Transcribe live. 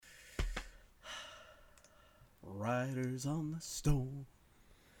Riders on the storm.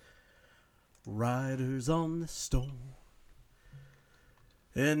 Riders on the storm.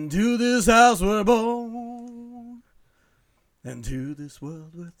 Into this house we're born. And to this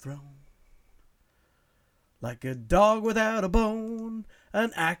world we're thrown. Like a dog without a bone.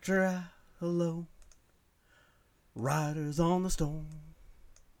 An actor out alone. Riders on the storm.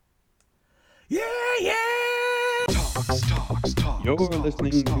 Yeah, yeah! Talks. You're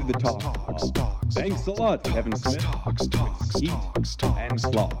listening to the Talk. Thanks a lot, Kevin Smith. Skeet and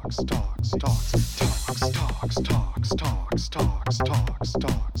Claw. Is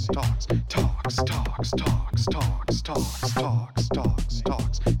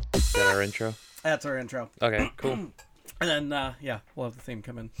that our intro? That's our intro. Okay, cool. And then, we'll have the theme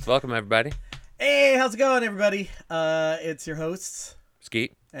come in. Welcome, everybody. Hey, how's it going, everybody? It's your hosts,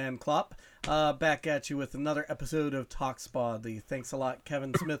 Skeet. and Klopp, back at you with another episode of TalkSpod, the Thanks a Lot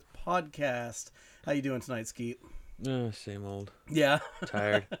Kevin Smith podcast. How you doing tonight, Skeet? Same old. Yeah.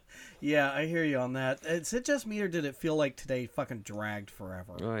 Tired. Yeah, I hear you on that. Is it just me, or did it feel like today fucking dragged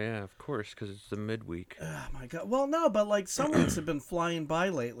forever? Oh, yeah, of course, because it's the midweek. Oh, my God. Well, no, but, like, some weeks have been flying by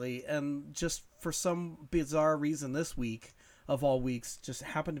lately, and just for some bizarre reason this week, of all weeks, just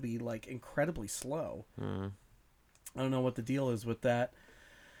happened to be, like, incredibly slow. I don't know what the deal is with that.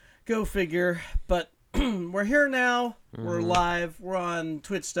 Go figure. But we're here now. We're live. We're on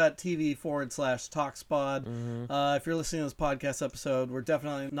twitch.tv/TalkSpod. If you're listening to this podcast episode, we're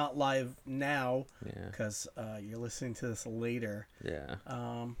definitely not live now because you're listening to this later. Yeah.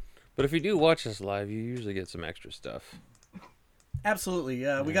 But if you do watch us live, you usually get some extra stuff. Absolutely.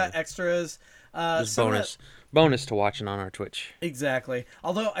 We got extras. Just bonus to watching on our Twitch. Exactly.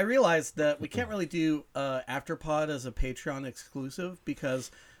 Although I realized that we can't really do Afterpod as a Patreon exclusive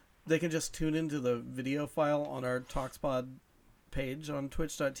because they can just tune into the video file on our TalkSpod page on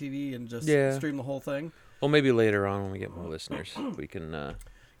twitch.tv and just stream the whole thing. Well, maybe later on when we get more listeners, we can...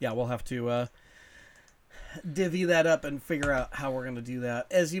 Yeah, we'll have to divvy that up and figure out how we're going to do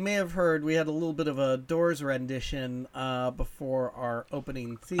that. As you may have heard, we had a little bit of a Doors rendition before our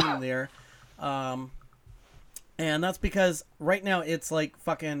opening theme there. And that's because right now it's like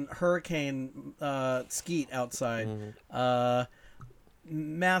fucking hurricane skeet outside.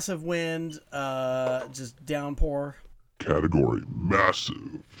 Massive wind, just downpour. Category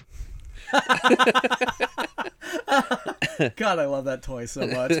massive. God, I love that toy so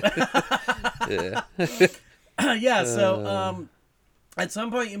much. So at some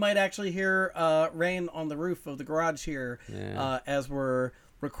point you might actually hear rain on the roof of the garage here as we're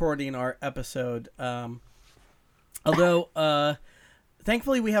recording our episode. Although,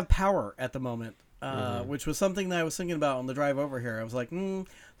 thankfully we have power at the moment. Which was something that I was thinking about on the drive over here. I was like, the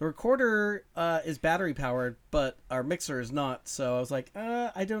recorder is battery powered, but our mixer is not. So I was like,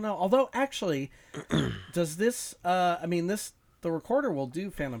 I don't know. Although, actually, does this, the recorder will do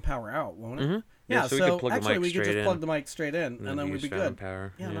phantom power out, won't it? Mm-hmm. Yeah, so we could just plug the mic straight in, and then we'd be good.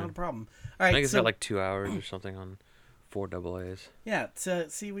 Power. Yeah, not a problem. All right, I think it's got like 2 hours or something on 4 AA's. Yeah,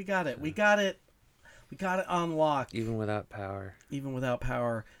 see, we got it. We got it on lock. Even without power.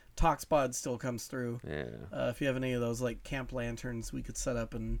 TalkSpod still comes through. Yeah. If you have any of those like camp lanterns, we could set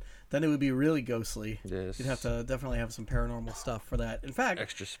up, and then it would be really ghostly. Yes. You'd have to definitely have some paranormal stuff for that. In fact,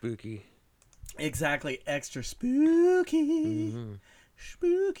 extra spooky. Exactly, extra spooky.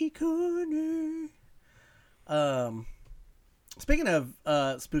 Spooky corner. Speaking of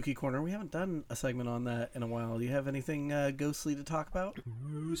spooky corner, we haven't done a segment on that in a while. Do you have anything ghostly to talk about?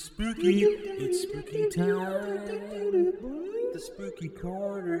 Ooh, spooky. It's spooky time. The spooky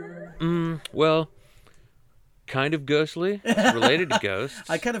corner. Well, kind of ghostly. It's related to ghosts.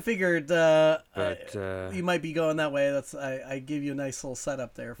 I kind of figured but you might be going that way. I gave you a nice little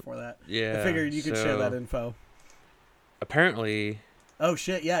setup there for that. Yeah. I figured you could share that info. Apparently. Oh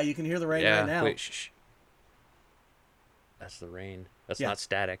shit! Yeah, you can hear the rain right now. Wait, shh. That's the rain. That's not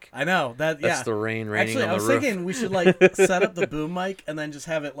static. I know that. Yeah, that's the rain raining on the roof. Actually, I was thinking we should like set up the boom mic and then just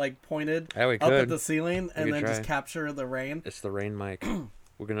have it like pointed up at the ceiling and then just capture the rain. It's the rain mic.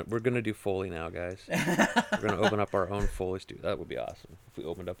 We're gonna do Foley now, guys. We're gonna open up our own Foley studio. That would be awesome if we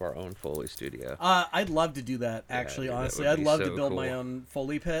opened up our own Foley studio. I'd love to do that. Actually, honestly, I'd love to build my own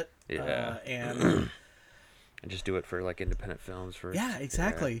Foley pit. Yeah. And just do it for like independent films.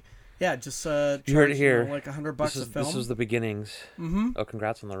 Exactly. Yeah, just charge, you heard it here. like $100 a film. This was the beginnings. Oh,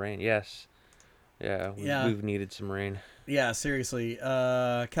 congrats on the rain. Yes. Yeah. We've needed some rain. Yeah, seriously.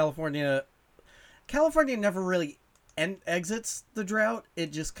 California never really exits the drought.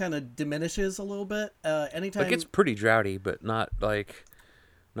 It just kind of diminishes a little bit. Anytime Like it's pretty droughty, but not like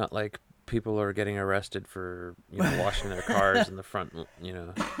people are getting arrested for washing their cars in the front,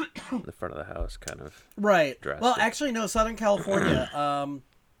 in the front of the house, kind of. Right. Drastic. Well, actually, no. Southern California.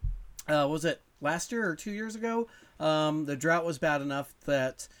 Was it last year or 2 years ago? The drought was bad enough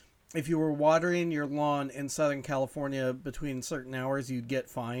that if you were watering your lawn in Southern California between certain hours, you'd get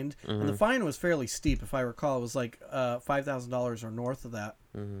fined. And the fine was fairly steep, if I recall. It was like $5,000 or north of that.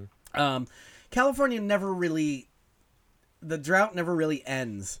 California never really... The drought never really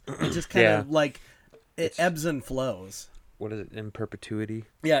ends. It just kind of like... It ebbs and flows. What is it? In perpetuity?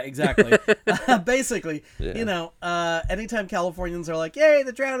 Yeah, exactly. Basically, anytime Californians are like, yay,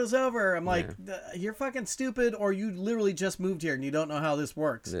 the drought is over, I'm like, you're fucking stupid, or you literally just moved here and you don't know how this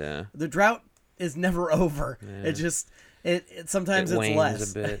works. Yeah. The drought is never over. Yeah. It just, sometimes it's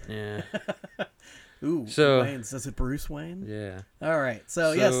less. A bit, yeah. Ooh, so, Wayne's. Is it Bruce Wayne? Yeah. All right.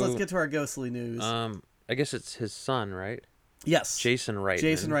 So, yes, let's get to our ghostly news. I guess it's his son, right? Yes. Jason Reitman.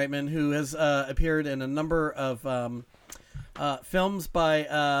 Jason Reitman, who has appeared in a number of films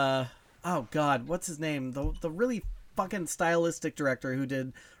by oh god, what's his name? The really fucking stylistic director who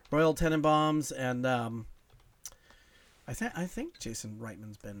did Royal Tenenbaums and I think Jason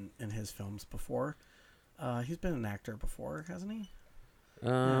Reitman's been in his films before. He's been an actor before, hasn't he?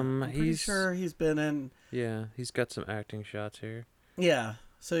 I'm pretty sure he's been in. Yeah, he's got some acting shots here. Yeah.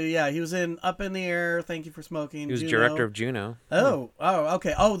 So yeah, he was in Up in the Air, Thank You for Smoking. He was Juno. Director of Juno. Oh,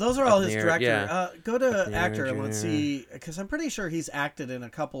 okay. Oh, those are all his director. Yeah. Go to actor and let's see, because I'm pretty sure he's acted in a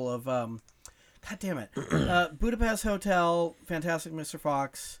couple of. God damn it, Budapest Hotel, Fantastic Mr.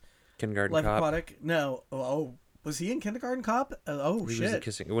 Fox, Kindergarten Life Cop. Aquatic. No, was he in Kindergarten Cop? He shit. was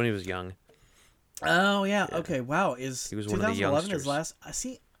kissing when he was young. Oh yeah. Okay. Wow. He was 2011 his last?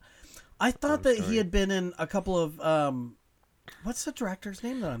 I thought that he had been in a couple of. What's the director's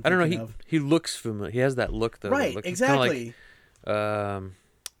name that I'm thinking I don't know. He looks familiar. He has that look though. Right, exactly.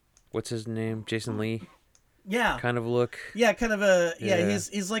 What's his name? Jason Lee. Yeah. Kind of look. Yeah, kind of a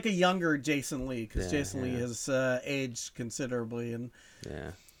He's like a younger Jason Lee because Jason Lee has aged considerably and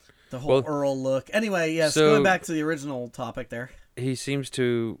the whole Earl look. Anyway, yes. So, going back to the original topic there. He seems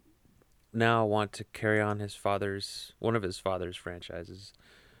to now want to carry on one of his father's franchises,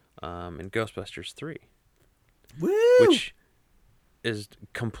 in Ghostbusters 3. Woo! Which is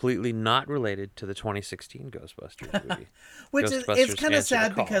completely not related to the 2016 Ghostbusters movie. Which it's kind of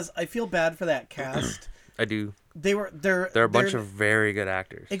sad because I feel bad for that cast. I do. They're a bunch of very good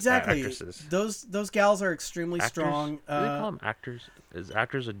actors. Exactly. Actresses. Those gals are extremely strong. Do they call them actors? Is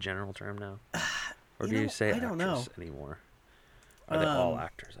actors a general term now? Or do you say actress anymore? Are they all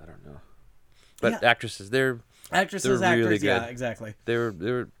actors? I don't know. But actresses, they're actors, really good. Yeah, exactly. They're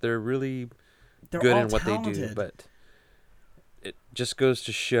really good in what talented. They do, but it just goes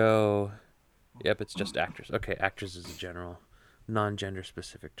to show. Yep, it's just actors. Okay, actors is a general, non-gender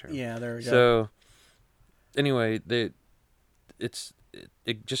specific term. Yeah, there we go. So, anyway, it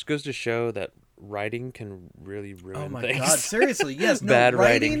just goes to show that writing can really ruin things. Oh my things. god, seriously, yes. No, Bad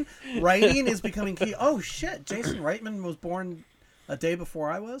writing is becoming key. Oh shit, Jason Reitman was born a day before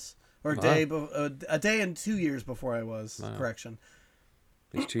I was, or a day and 2 years before I was. Wow. Correction.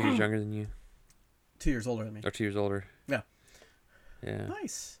 He's 2 years younger than you. 2 years older than me. Or 2 years older. Yeah. Yeah.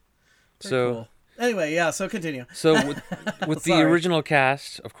 Nice. Very cool. Anyway, yeah, so continue. So with the original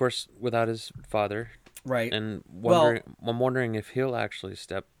cast, of course, without his father. Right. And I'm wondering if he'll actually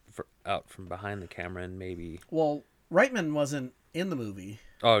step out from behind the camera and maybe... Well, Reitman wasn't in the movie.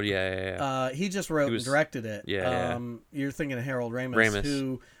 Oh, yeah. He just wrote and directed it. Yeah. You're thinking of Harold Ramis,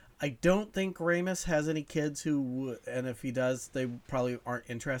 who... I don't think Ramis has any kids and if he does, they probably aren't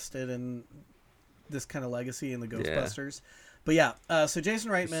interested in this kind of legacy in the Ghostbusters. But yeah, so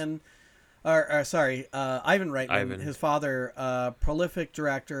Jason Reitman, Ivan Reitman, his father, prolific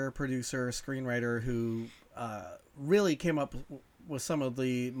director, producer, screenwriter who really came up with some of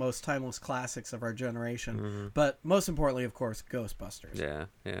the most timeless classics of our generation. Mm-hmm. But most importantly, of course, Ghostbusters.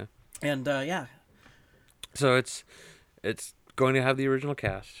 Yeah. And So it's going to have the original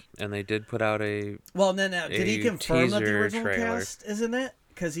cast, and they did put out a did he confirm that the original cast is in it?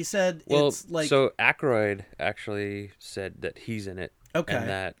 Because he said it's like... So Aykroyd actually said that he's in it. Okay. And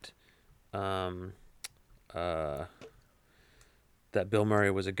that Bill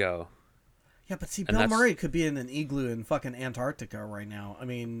Murray was a go. Yeah, but see, Bill Murray could be in an igloo in fucking Antarctica right now. I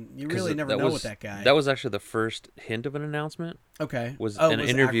mean, you really never know with that guy. That was actually the first hint of an announcement. Okay. Was an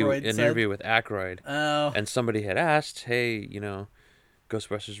interview with Aykroyd. Oh. And somebody had asked, hey,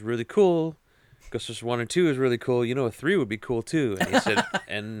 Ghostbusters is really cool. Ghostbusters 1 and 2 is really cool. A 3 would be cool too. And he said,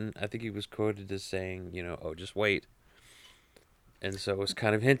 and I think he was quoted as saying, just wait. And so it was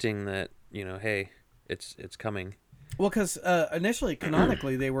kind of hinting that, hey, it's coming. Well, because initially,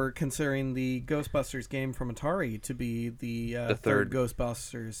 canonically, they were considering the Ghostbusters game from Atari to be the third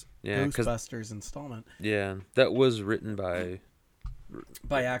Ghostbusters installment. Yeah, that was written by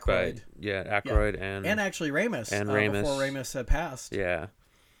Aykroyd. Aykroyd and actually Ramis. And Ramis. Before Ramis had passed. Yeah.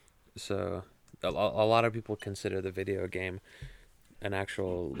 So a lot of people consider the video game an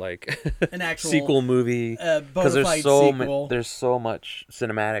actual sequel movie because there's so much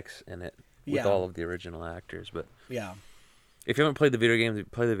cinematics in it with all of the original actors. But if you haven't played the video game,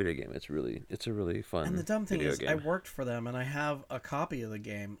 play the video game. It's a really fun. And the dumb thing is, game. I worked for them, and I have a copy of the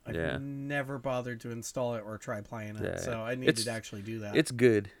game. I've never bothered to install it or try playing it, so I need to actually do that. It's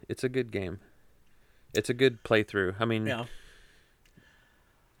good. It's a good game. It's a good playthrough. I mean,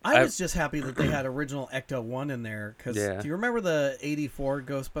 I was just happy that they had original Ecto-1 in there, because do you remember the 84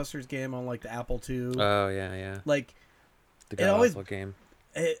 Ghostbusters game on like the Apple II? Oh yeah. Like the god-awful game.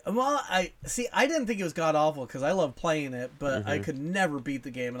 I didn't think it was god awful because I love playing it, but I could never beat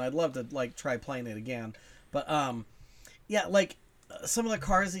the game, and I'd love to like try playing it again. But like some of the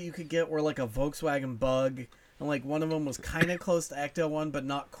cars that you could get were like a Volkswagen Bug, and like one of them was kind of close to Ecto-1, but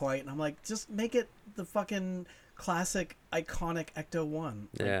not quite. And I'm like, just make it the fucking classic, iconic Ecto-1.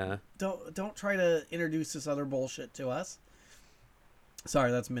 Like, don't try to introduce this other bullshit to us.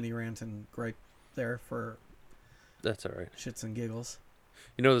 Sorry, that's mini rant and gripe there for. That's all right. Shits and giggles.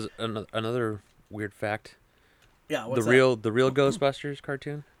 You know, there's another weird fact. Yeah, what's the real Ghostbusters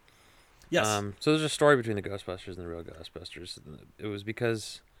cartoon. Yes. So there's a story between the Ghostbusters and the real Ghostbusters. It was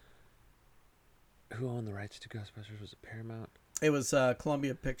because who owned the rights to Ghostbusters? Was it Paramount? It was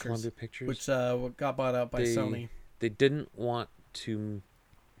Columbia Pictures. Which got bought out by Sony. They didn't want to.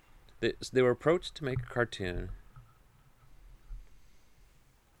 They were approached to make a cartoon,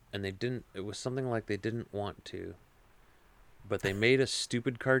 and they didn't. It was something like they didn't want to. But they made a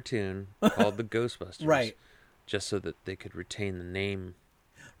stupid cartoon called the Ghostbusters, right? Just so that they could retain the name,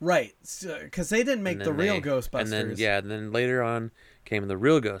 right? Because they didn't make the real Ghostbusters, and then later on came the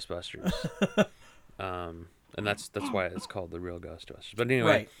real Ghostbusters, and that's why it's called the real Ghostbusters. But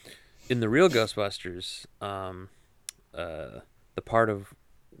anyway, in the real Ghostbusters, the part of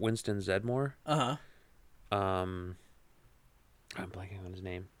Winston Zeddemore, I'm blanking on his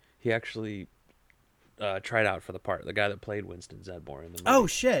name. He actually. Tried out for the part. The guy that played Winston Zeddemore in the movie. Oh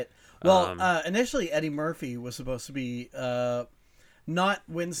shit! Well, initially Eddie Murphy was supposed to be not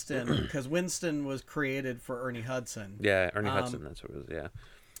Winston because Winston was created for Ernie Hudson. Yeah, Ernie Hudson. That's what it was. Yeah.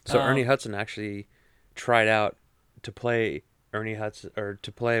 So Ernie Hudson actually tried out to play Ernie Hudson or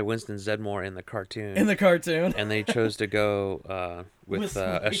to play Winston Zeddemore in the cartoon. And they chose to go with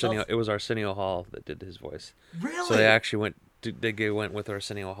Arsenio. It was Arsenio Hall that did his voice. Really? So they actually went with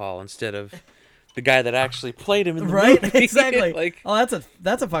Arsenio Hall instead of. The guy that actually played him in the movie. Right, exactly.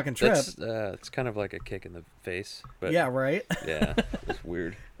 That's a fucking trip. It's kind of like a kick in the face. But yeah, right? Yeah, it's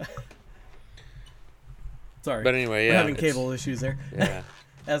weird. Sorry. But anyway, we're having cable issues there. Yeah.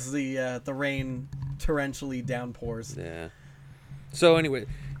 As the rain torrentially downpours. Yeah. So anyway,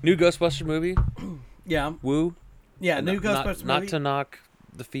 new Ghostbuster movie. Yeah. Woo. Yeah, new Ghostbuster movie. Not to knock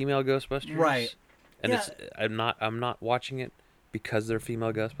the female Ghostbusters. Right. And I'm not watching it. Because they're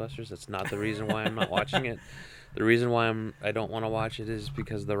female Ghostbusters, that's not the reason why I'm not watching it. The reason why I don't want to watch it is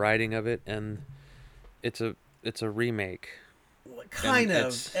because the writing of it, and it's a remake. Kind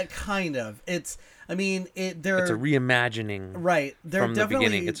of. It's a reimagining. Right. From the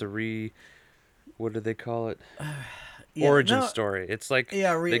beginning, it's what do they call it? Origin story. It's like they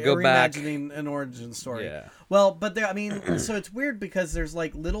go back. Reimagining an origin story. Yeah. Well, but so it's weird because there's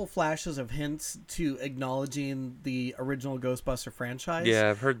like little flashes of hints to acknowledging the original Ghostbuster franchise. Yeah,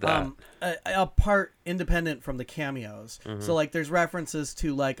 I've heard that. Apart independent from the cameos. Mm-hmm. So like there's references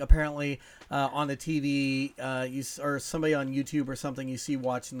to like apparently on a TV or somebody on YouTube or something you see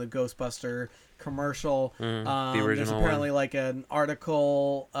watching the Ghostbuster commercial. The original there's apparently one. like an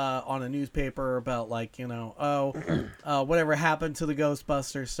article on a newspaper about like whatever happened to the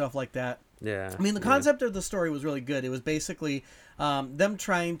Ghostbusters, stuff like that. Yeah. I mean, the concept of the story was really good. It was basically them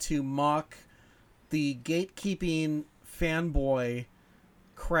trying to mock the gatekeeping fanboy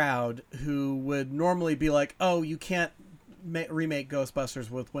crowd who would normally be like, oh, you can't remake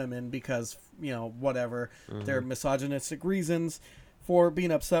Ghostbusters with women because, whatever, their misogynistic reasons for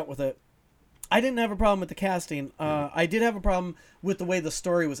being upset with it. I didn't have a problem with the casting. I did have a problem with the way the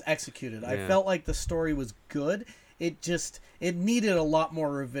story was executed. I felt like the story was good. It needed a lot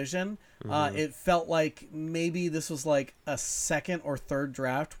more revision. It felt like maybe this was like a second or third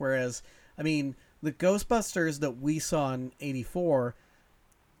draft, whereas, I mean, the Ghostbusters that we saw in 84,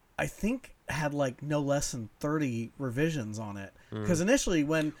 I think had like no less than 30 revisions on it. Because initially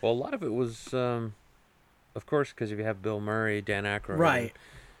a lot of it was of course, because if you have Bill Murray, Dan Aykroyd, right,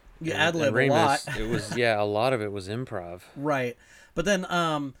 you ad-lib Ramis, a lot. It was a lot of it was improv. Right, but then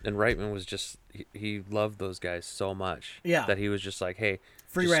and Reitman was just he loved those guys so much. Yeah, that he was just like, hey,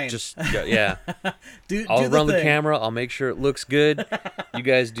 free reign. Just yeah. do I'll run the thing. camera. I'll make sure it looks good. You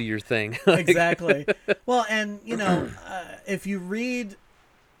guys do your thing. Exactly. Well, and if you read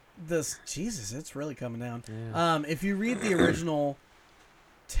this, Jesus, it's really coming down. Yeah. If you read the original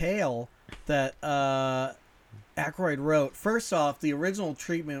tale that Aykroyd wrote, first off, the original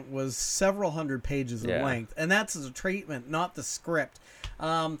treatment was several hundred pages in length, and that's the treatment, not the script.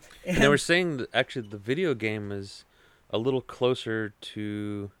 And they were saying that actually the video game is a little closer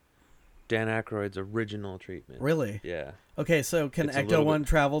to Dan Aykroyd's original treatment. Really? Yeah. Okay, so can Ecto-1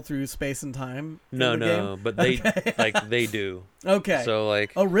 travel through space and time? No, game? but they they do. Okay. So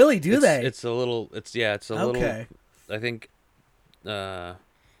like. Oh, really? Do they? It's a little. It's a little. Okay. I think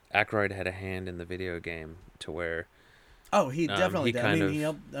Aykroyd had a hand in the video game to where. Oh, he definitely did.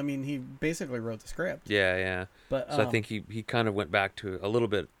 He basically wrote the script. Yeah, yeah. But so I think he kind of went back to a little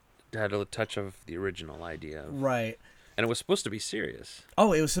bit, had a touch of the original idea. Right. And it was supposed to be serious.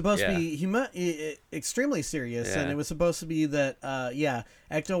 Oh, it was supposed to be extremely serious, and it was supposed to be that,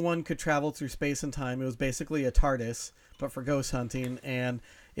 Ecto-1 could travel through space and time. It was basically a TARDIS, but for ghost hunting, and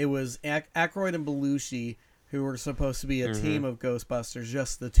it was Aykroyd and Belushi, who were supposed to be a team of Ghostbusters,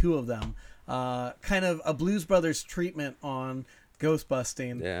 just the two of them. Kind of a Blues Brothers treatment on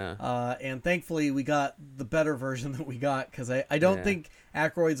Ghostbusting. Yeah. And thankfully we got the better version that we got, because I don't think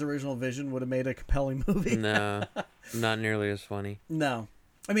Aykroyd's original vision would have made a compelling movie. No, not nearly as funny. No.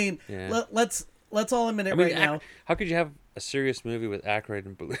 I mean, let's all admit it right now. How could you have a serious movie with Aykroyd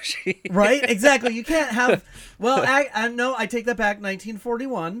and Belushi? Right? Exactly. You can't have... Well, no, I take that back.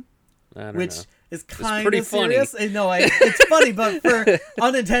 1941, which know. is kind of funny. serious. No, it's funny, but for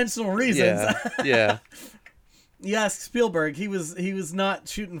unintentional reasons. Yeah. Yes, Spielberg. He was not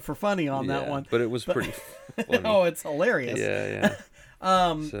shooting for funny on that one. But it was pretty funny. Oh, it's hilarious. Yeah.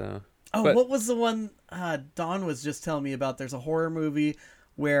 What was the one Dawn was just telling me about? There's a horror movie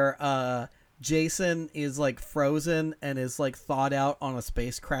where Jason is like frozen and is like thawed out on a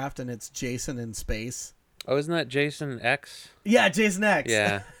spacecraft, and it's Jason in space. Oh, isn't that Jason X? Yeah, Jason X.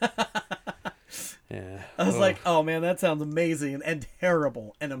 Yeah. Yeah. I was like, oh man, that sounds amazing and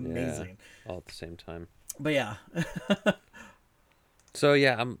terrible and amazing. All at the same time. But yeah. So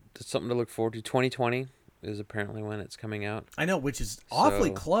yeah, it's something to look forward to. 2020 is apparently when it's coming out. I know, which is awfully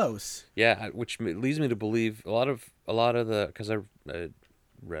close. Yeah, which leads me to believe a lot of the, because I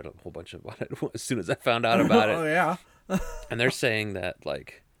read a whole bunch about it as soon as I found out about it. Oh yeah. And they're saying that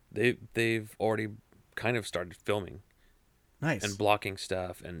like they've already kind of started filming. Nice. And blocking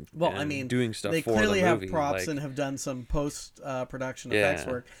stuff and doing stuff they for the movie. They clearly have props and have done some post production effects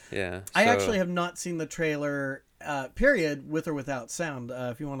work. Yeah. I actually have not seen the trailer, period, with or without sound.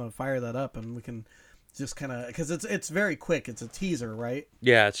 If you want to fire that up, and we can just kind of, because it's very quick. It's a teaser, right?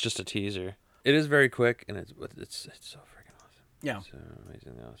 Yeah, it's just a teaser. It is very quick, and it's so freaking awesome. Yeah. So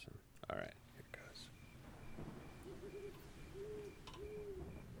amazingly awesome. All right, here it goes.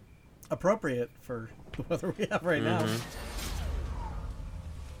 Appropriate for the weather we have right now.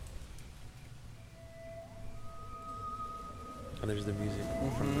 Oh, there's the music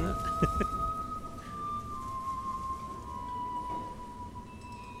from that.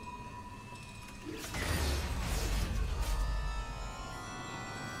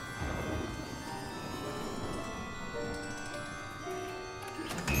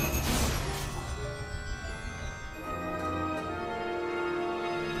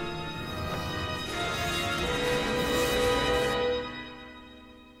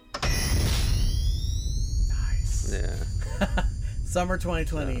 Nice. Yeah. Summer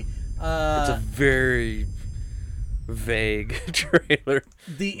 2020. It's a very vague trailer.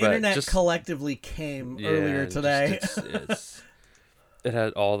 The internet collectively came earlier today. It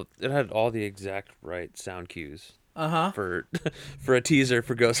had all the exact right sound cues. For a teaser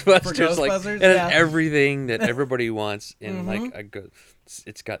for Ghostbusters. It had everything that everybody wants in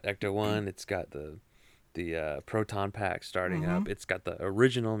it's got Ecto-1, it's got the proton pack starting up, it's got the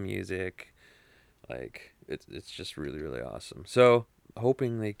original music. Like it's just really, really awesome. So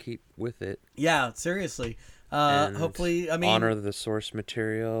hoping they keep with it. Yeah, seriously. Hopefully, honor the source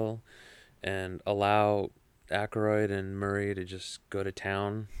material and allow Aykroyd and Murray to just go to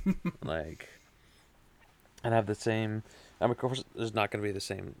town, and have the same. Of course, there's not going to be the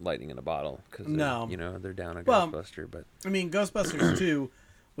same lightning in a bottle because they're down a Ghostbuster. But Ghostbusters 2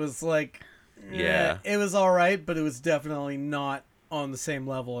 was it was all right, but it was definitely not on the same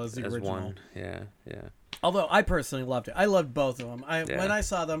level as the original. One. Yeah. Although I personally loved it. I loved both of them. When I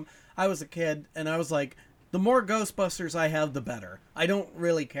saw them, I was a kid, and I was like, The more Ghostbusters I have, the better. I don't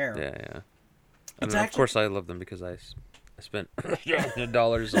really care. Yeah. And of course, I love them because I spent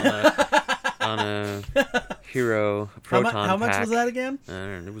 $100 on a Hero Proton How much pack. was that again? I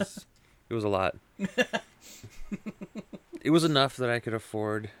don't know, it was a lot. It was enough that I could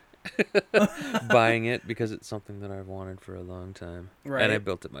afford buying it because it's something that I've wanted for a long time. Right. And I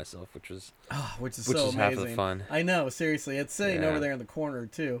built it myself, which is so amazing. half of the fun. I know, seriously. It's sitting over there in the corner,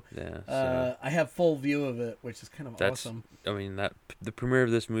 too. Yeah. So I have full view of it, which is kind of awesome. I mean, the premiere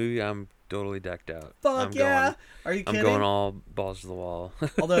of this movie, I'm totally decked out. Fuck yeah! Are you kidding? I'm going all balls to the wall.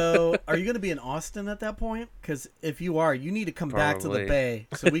 Although, are you going to be in Austin at that point? Because if you are, you need to come back to the Bay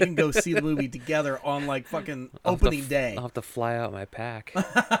so we can go see the movie together on like fucking opening day. I'll have to fly out my pack.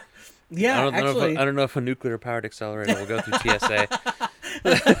 Yeah, I don't know if a nuclear powered accelerator will go through TSA.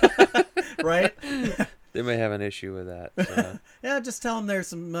 Right? They may have an issue with that. So. Yeah, just tell them there's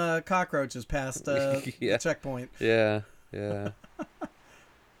some cockroaches past the checkpoint. Yeah.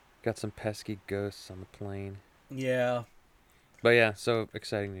 Got some pesky ghosts on the plane. Yeah. But yeah, so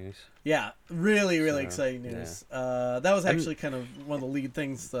exciting news. Yeah, really exciting news. Yeah. That was actually kind of one of the lead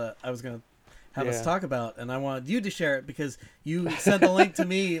things that I was going to have us talk about, and I wanted you to share it because you sent the link to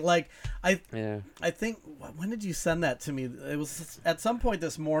me. Like, I think, when did you send that to me? It was at some point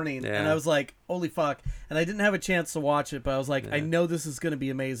this morning, and I was like, holy fuck. And I didn't have a chance to watch it, but I was like, I know this is going to be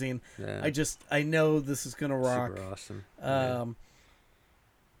amazing. Yeah. I know this is going to rock. Super awesome.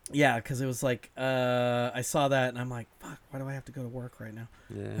 Yeah, because it was like, I saw that, and I'm like, fuck, why do I have to go to work right now?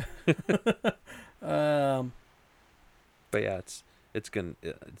 Yeah. But yeah, it's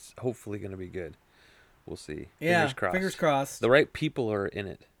hopefully gonna be good. We'll see. Yeah, fingers crossed. The right people are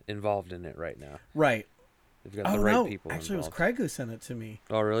involved in it right now. Right. They've got the right people. Actually, involved. It was Craig who sent it to me.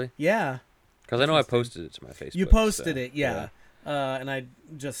 Oh, really? Yeah. Because I know I posted it to my Facebook. You posted it, yeah. And I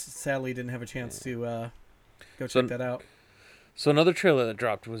just sadly didn't have a chance to go check that out. So another trailer that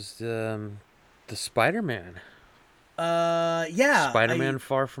dropped was the Spider-Man. Yeah. Spider-Man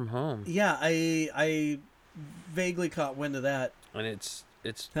Far From Home. Yeah, I vaguely caught wind of that. And it's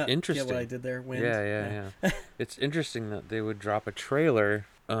interesting. Yeah, what I did there. Wind. Yeah. It's interesting that they would drop a trailer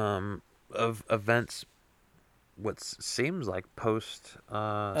of events. What seems like post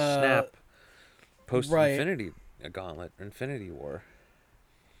Snap, post Infinity Gauntlet, Infinity War.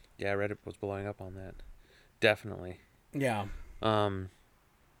 Yeah, Reddit was blowing up on that. Definitely. Yeah. But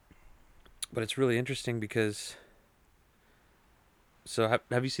it's really interesting because. So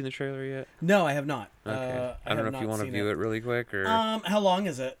have you seen the trailer yet? No, I have not. Okay. I don't know if you want to view it really quick or. How long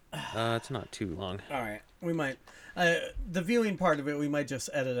is it? It's not too long. All right, we might. The viewing part of it, we might just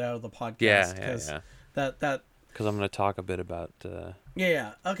edit out of the podcast. Yeah. That. Because I'm going to talk a bit about.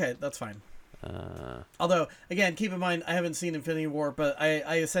 Yeah. Okay, that's fine. Although, again, keep in mind, I haven't seen Infinity War, but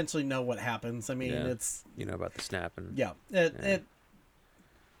I essentially know what happens. I mean, it's you know about the snap and. Yeah.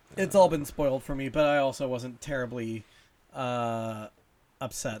 It's all been spoiled for me, but I also wasn't terribly.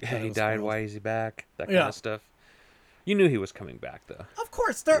 Upset. Yeah, he died. Spoiled. Why is he back? That kind of stuff. You knew he was coming back, though. Of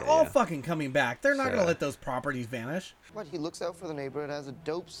course, they're all fucking coming back. They're not gonna let those properties vanish. But he looks out for the neighborhood, has a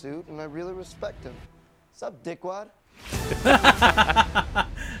dope suit, and I really respect him. Sup, dickwad?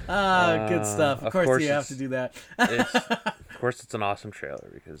 Good stuff. Of course you have to do that. Of course, it's an awesome trailer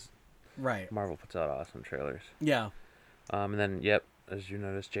because Marvel puts out awesome trailers. Yeah. And then, as you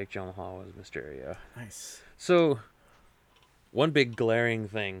noticed, Jake Gyllenhaal was Mysterio. Nice. So. One big glaring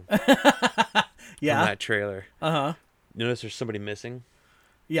thing from that trailer. Uh-huh. Notice there's somebody missing.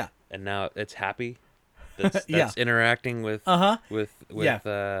 Yeah. And now it's Happy that's interacting with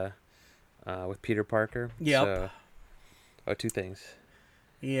Peter Parker. Yep. So, two things.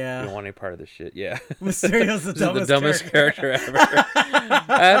 Yeah. You don't want any part of this shit. Yeah. Mysterio's the dumbest character ever.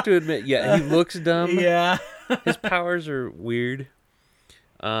 I have to admit, he looks dumb. Yeah. His powers are weird.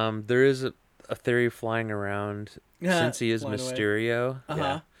 There is a theory flying around since he is Mysterio.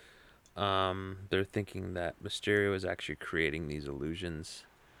 They're thinking that Mysterio is actually creating these illusions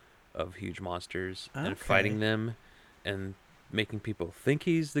of huge monsters and fighting them and making people think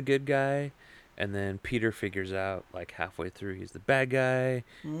he's the good guy, and then Peter figures out like halfway through he's the bad guy,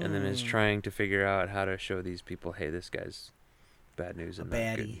 and then is trying to figure out how to show these people, hey, this guy's bad news and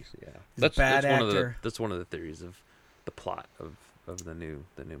not good news. Yeah, that's actor. That's one of the theories of the plot of the new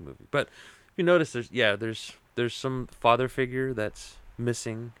movie. But if you notice, there's some father figure that's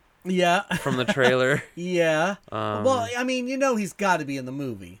missing. Yeah. From the trailer. Yeah. Well, I mean, he's got to be in the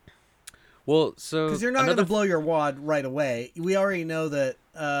movie. Well, so because you're not going to blow your wad right away. We already know that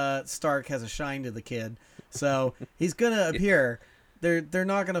Stark has a shine to the kid, so he's going to appear. They're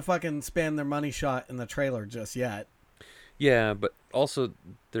not going to fucking spam their money shot in the trailer just yet. Yeah, but also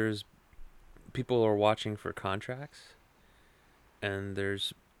there's people are watching for contracts, and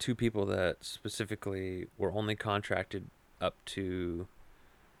there's 2 people that specifically were only contracted up to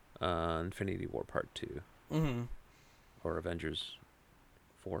Infinity War Part 2. Mm-hmm. Or Avengers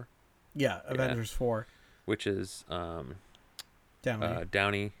 4. Yeah, Avengers 4. Which is Downey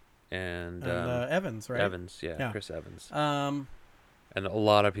and Evans, right? Evans, yeah, Chris Evans. And a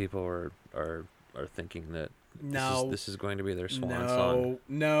lot of people are thinking that this is going to be their swan song.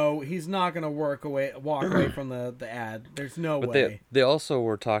 No, he's not going to walk away from the ad. There's no way. They also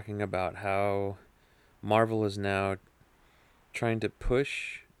were talking about how Marvel is now trying to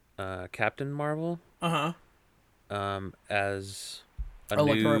push Captain Marvel. As a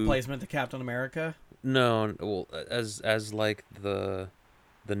like a replacement to Captain America. No, well, as like the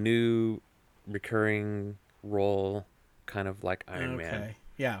new recurring role, kind of like Iron Man.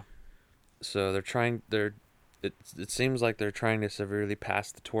 Yeah. So they're trying. It seems like they're trying to severely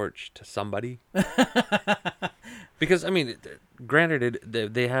pass the torch to somebody. Because I mean, granted,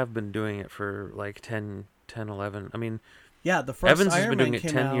 they have been doing it for like 10, 11. I mean, yeah, the first Evans Iron has been Man doing it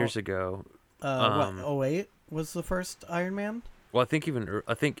 10 years ago. What, 08 was the first Iron Man? Well, I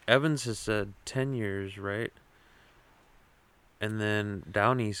think Evans has said 10 years, right? And then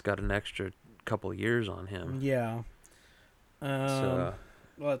Downey's got an extra couple years on him. Yeah. So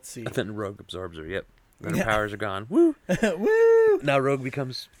let's see. And then Rogue absorbs her. Yep. Then her powers are gone. Woo! Woo! Now Rogue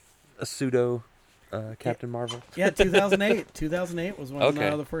becomes a pseudo Captain Marvel. Yeah, 2008. 2008 was when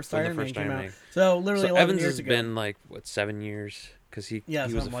the first Iron Man came out. So literally 11 Evans years has ago. been like, 7 years? Because he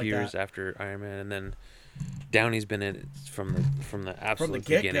was a few years after Iron Man, and then Downey's been in it from the absolute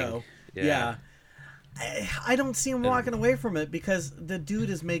beginning. Get-go. Yeah. I don't see him walking away from it because the dude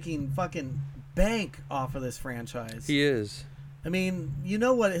is making fucking bank off of this franchise. He is. I mean, you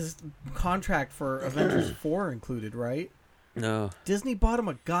know what his contract for Avengers 4 included, right? No. Disney bought him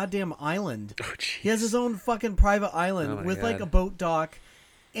a goddamn island. Oh, he has his own fucking private island with like a boat dock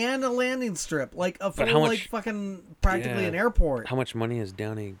and a landing strip, like a full, like fucking practically an airport. How much money has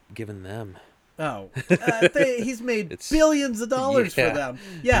Downey given them? Oh, he's made billions of dollars for them.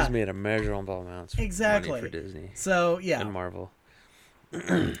 Yeah, he's made immeasurable amounts. Of money for Disney. So and Marvel.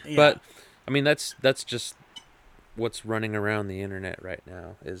 But I mean, that's just what's running around the internet right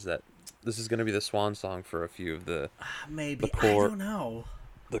now. Is that this is going to be the swan song for a few of the maybe the core, I don't know.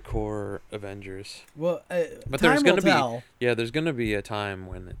 The core Avengers. Well, but there's going to be there's going to be a time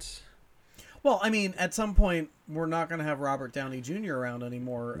when it's. Well, I mean, at some point we're not going to have Robert Downey Jr. around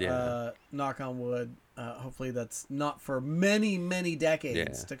anymore. Yeah. Knock on wood. Hopefully that's not for many, many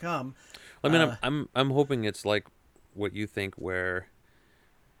decades to come. I mean, I'm hoping it's like what you think, where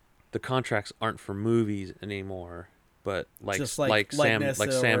the contracts aren't for movies anymore, but like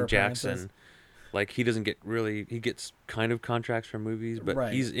Sam Jackson. Like he doesn't get he gets kind of contracts for movies,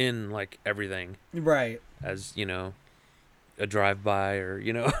 but he's in like everything. Right. As, a drive-by or,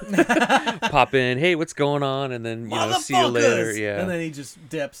 pop in, hey, what's going on? And then, see you later. Yeah. And then he just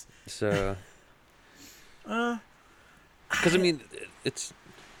dips. So. Because, I mean, it's.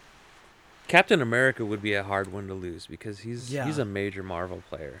 Captain America would be a hard one to lose because he's a major Marvel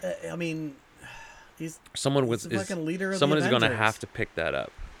player. I mean, someone is going to have to pick that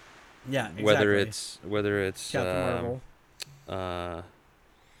up. Yeah, exactly. Whether it's Captain Marvel.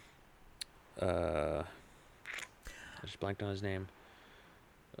 I just blanked on his name.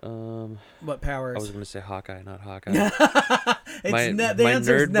 What powers? I was going to say Hawkeye, not Hawkeye. my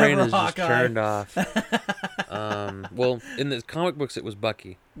nerd brain is Hawkeye. Just turned off. Well, in the comic books, it was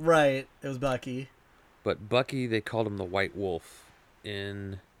Bucky. Right, it was Bucky. But Bucky, they called him the White Wolf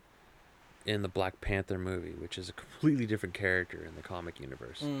in the Black Panther movie, which is a completely different character in the comic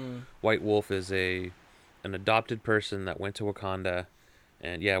universe. White Wolf is an adopted person that went to Wakanda,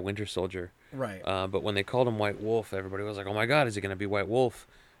 and Winter Soldier. Right. But when they called him White Wolf, everybody was like, "Oh my God, is he going to be White Wolf?"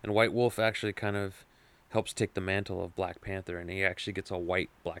 And White Wolf actually kind of helps take the mantle of Black Panther, and he actually gets a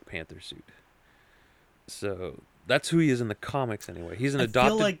white Black Panther suit. So that's who he is in the comics, anyway. He's an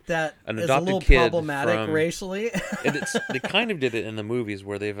adopted. I feel like that an is adopted a little kid problematic racially. They kind of did it in the movies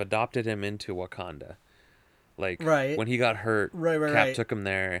where they've adopted him into Wakanda. Like when he got hurt, Cap took him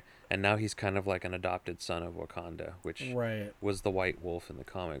there, and now he's kind of like an adopted son of Wakanda, which was the White Wolf in the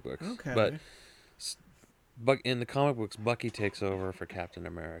comic books. Okay. But in the comic books, Bucky takes over for Captain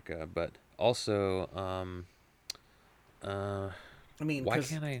America, but also, I mean,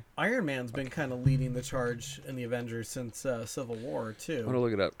 because Iron Man's been kind of leading the charge in the Avengers since Civil War too. I'm gonna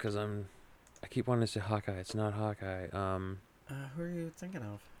look it up because I keep wanting to say Hawkeye. It's not Hawkeye. Who are you thinking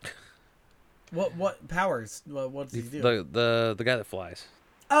of? What powers? What does he do? The guy that flies.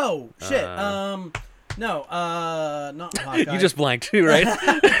 Oh shit! No, not Hawkeye. You just blanked too, right?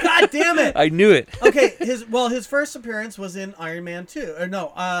 God damn it! I knew it. Okay, his first appearance was in Iron Man 2. Or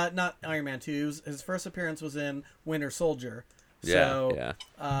no, not Iron Man 2. His first appearance was in Winter Soldier. So,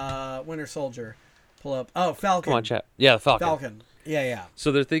 Winter Soldier. Pull up. Oh, Falcon. Come on, chat. Yeah, Falcon. Falcon. Yeah.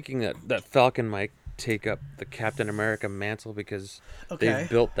 So they're thinking that Falcon might take up the Captain America mantle because they've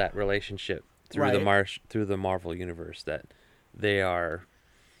built that relationship through the Marvel universe, that they are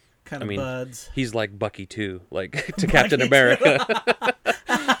kind of buds. He's like Bucky too, like to Captain America.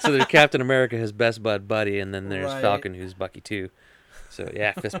 So there's Captain America, his best buddy, and then there's Falcon, who's Bucky too. So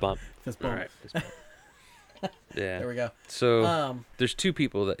yeah, fist bump. Fist bump. All right, fist bump. Yeah. There we go. So there's two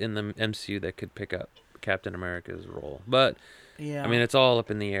people that in the MCU that could pick up Captain America's role, but I mean it's all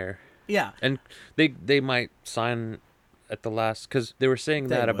up in the air. Yeah. And they might sign at the last, because they were saying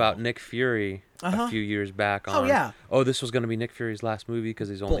that about Nick Fury a few years back on. This was going to be Nick Fury's last movie because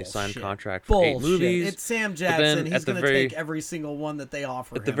he's only signed contract for 8 movies. It's Sam Jackson. He's going to take every single one that they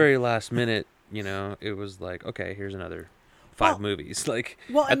offer At the very last minute, it was like, okay, here's another 5 movies. Like,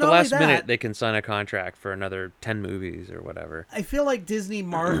 at the last minute, they can sign a contract for another 10 movies or whatever. I feel like Disney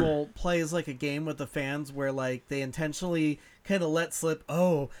Marvel plays like a game with the fans where, like, they intentionally kind of let slip,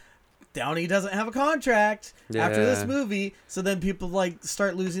 Downey doesn't have a contract after this movie, so then people like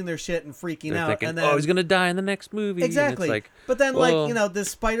start losing their shit and freaking out. Thinking, and then, he's gonna die in the next movie. Exactly. And it's like, but then,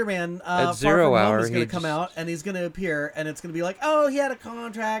 this Spider-Man Far From Home is gonna come out, and he's gonna appear, and it's gonna be like, he had a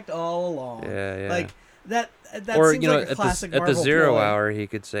contract all along. Yeah. Like that or seems like a classic at the Marvel 0 ploy. hour, he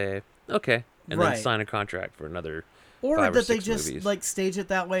could say, okay, and then sign a contract for another. Or 5 that or 6 they just movies. like stage it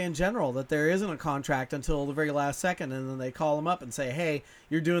that way in general, that there isn't a contract until the very last second, and then they call him up and say, "Hey,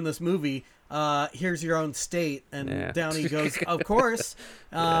 you're doing this movie. Here's your own state." And Downey goes, "Of course.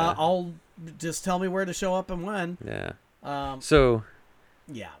 I'll just tell me where to show up and when." Yeah.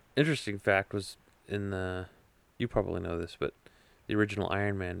 Interesting fact was in the. You probably know this, but the original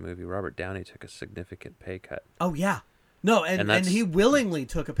Iron Man movie, Robert Downey took a significant pay cut. Oh yeah. No, and he willingly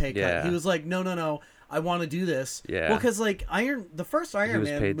took a pay cut. He was like, "No. I want to do this." Yeah. Well, because like the first Iron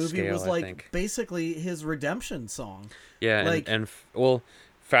Man movie scale, was like basically his redemption song. Yeah, like,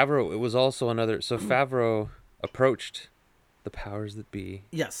 Favreau. It was also another. So Favreau approached the powers that be.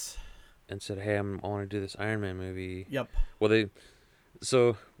 Yes. And said, "Hey, I want to do this Iron Man movie." Yep. Well,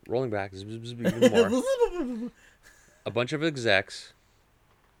 so rolling back even more. A bunch of execs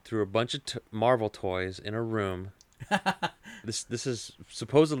threw a bunch of Marvel toys in a room. This is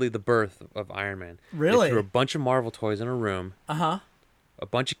supposedly the birth of Iron Man. Really? They threw a bunch of Marvel toys in a room. A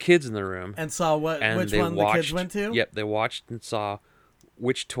bunch of kids in the room. And saw which one the kids went to? Yep, they watched and saw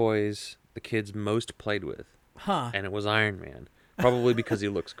which toys the kids most played with. And it was Iron Man. Probably because he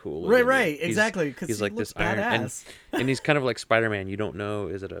looks cool. Right, exactly. Because he's like looks this Iron badass. and he's kind of like Spider-Man. You don't know,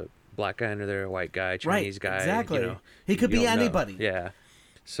 is it a black guy under there, a white guy, Chinese guy? Exactly. He could be anybody. Yeah.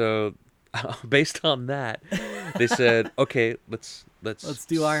 So based on that, they said, okay, let's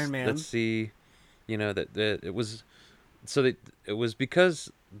do Iron Man. Let's see, that it was. So it was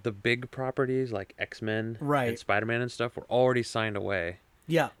because the big properties like X-Men and Spider-Man and stuff were already signed away.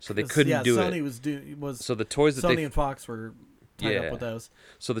 Yeah. So they couldn't do Sony it. So the toys that Sony and Fox were tied up with those.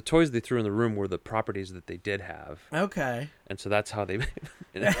 So the toys they threw in the room were the properties that they did have. Okay. And so that's how they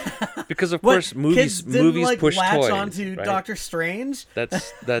because of course movies push latch toys onto right? Doctor Strange.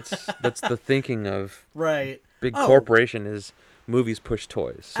 That's the thinking of big Oh. corporation is movies push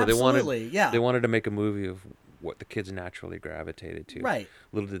toys. So Absolutely, they wanted to make a movie of what the kids naturally gravitated to. Right.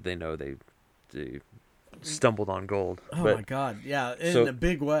 Little did they know they stumbled on gold. Oh my God! Yeah, in a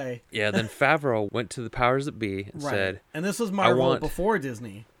big way. Yeah. Then Favreau went to the powers that be and said, and this was Marvel before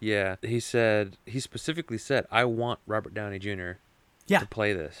Disney. Yeah, he specifically said, "I want Robert Downey Jr. to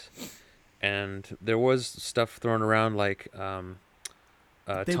play this," and there was stuff thrown around like Tom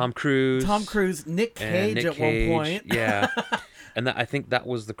Cruise, Nick Cage at one point. Yeah, and I think that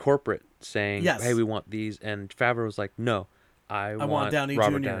was the corporate saying, "Hey, we want these," and Favreau was like, "No, I want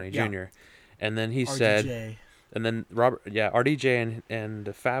Robert Downey Jr." And then he said, and then RDJ and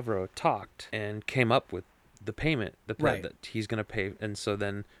Favreau talked and came up with the payment that he's going to pay. And so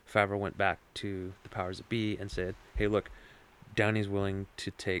then Favreau went back to the powers that be and said, "Hey, look, Downey's willing to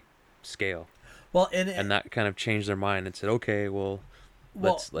take scale." Well, and that kind of changed their mind and said, "Okay,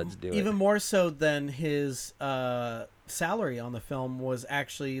 let's do it." Even more so than his salary on the film was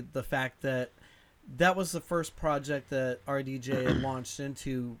actually the fact that was the first project that RDJ had launched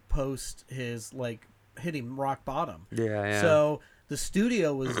into post his hitting rock bottom. Yeah. So the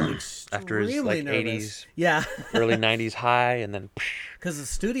studio was After his extremely like nervous. 80s, Yeah. early 90s high, and then because the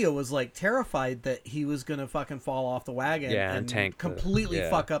studio was like terrified that he was gonna fucking fall off the wagon and tank completely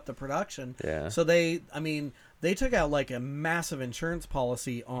fuck up the production. Yeah. So they took out like a massive insurance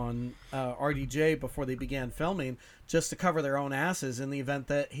policy on RDJ before they began filming, just to cover their own asses in the event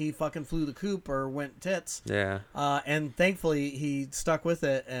that he fucking flew the coop or went tits. Yeah. And thankfully he stuck with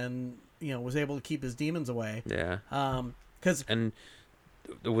it and was able to keep his demons away. Yeah. And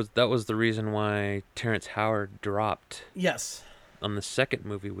that was the reason why Terrence Howard dropped. Yes. On the second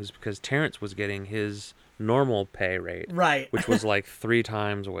movie was because Terrence was getting his normal pay rate, right, which was like 3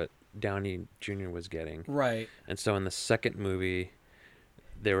 times what Downey Jr. was getting, right. And so in the second movie,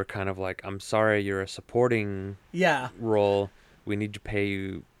 they were kind of like, "I'm sorry, you're a supporting role. We need to pay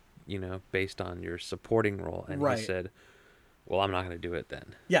you, based on your supporting role." And he said, "Well, I'm not going to do it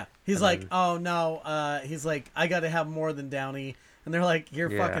then." Yeah, he's like, "Oh no," he's like, "I got to have more than Downey." And they're like,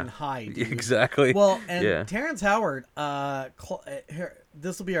 "You're fucking high, dude." Exactly. Well, and Terrence Howard, here,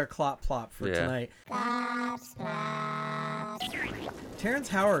 this will be our clop plop for tonight. Terrence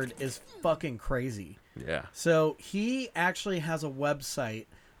Howard is fucking crazy. Yeah. So he actually has a website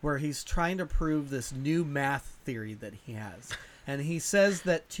where he's trying to prove this new math theory that he has. And he says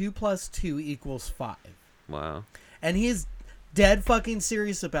that 2 + 2 = 5. Wow. And he's dead fucking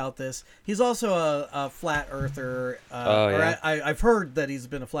serious about this. He's also a flat earther. I've heard that he's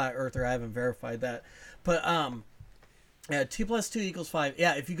been a flat earther. I haven't verified that. But 2 + 2 = 5.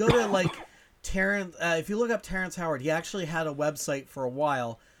 Yeah, if you go to like Terrence, if you look up Terrence Howard, he actually had a website for a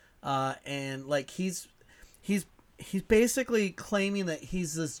while, and like he's basically claiming that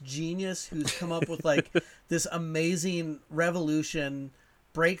he's this genius who's come up with like this amazing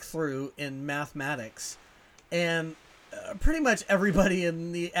breakthrough in mathematics, and pretty much everybody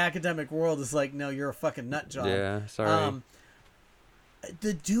in the academic world is like, "No, you're a fucking nut job." Yeah, sorry.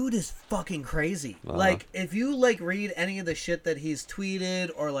 The dude is fucking crazy. Like, if you like read any of the shit that he's tweeted,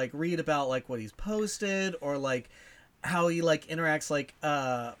 or like read about like what he's posted, or like how he like interacts, like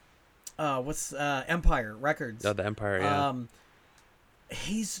what's Empire Records? Oh, the Empire. Yeah.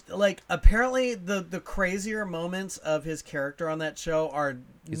 He's like, apparently the crazier moments of his character on that show are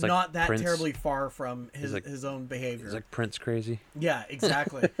he's not like that Prince. Terribly far from his own behavior. He's like Prince crazy. Yeah,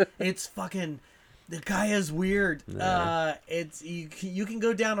 exactly. It's fucking. The guy is weird. Yeah. It's you can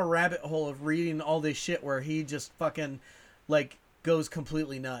go down a rabbit hole of reading all this shit where he just fucking like goes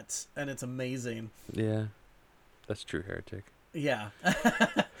completely nuts, and it's amazing. Yeah, that's true, Heretic. Yeah.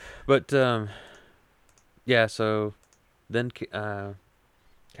 But yeah. So then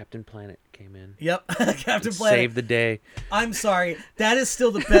Captain Planet came in. Yep, Captain Planet saved the day. I'm sorry, that is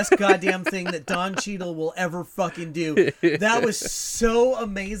still the best goddamn thing that Don Cheadle will ever fucking do. That was so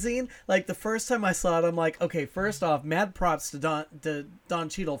amazing. Like, the first time I saw it, I'm like, okay, first off, mad props to Don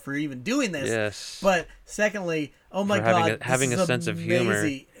Cheadle for even doing this. Yes. But secondly, oh my god, having a sense of humor.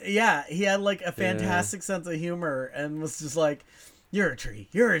 Yeah, he had like a fantastic sense of humor and was just like, "You're a tree.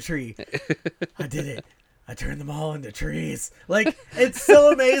 You're a tree. I did it. I turned them all into trees." Like, it's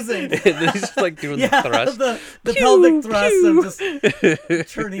so amazing. He's just like doing the thrust. The pelvic thrust of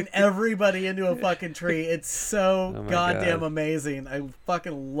just turning everybody into a fucking tree. It's so goddamn amazing. I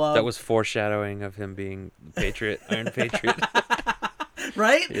fucking love that. Was foreshadowing of him being Patriot, Iron Patriot.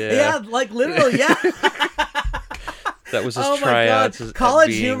 Right? Yeah, like literally, yeah. That was his tryouts. My God.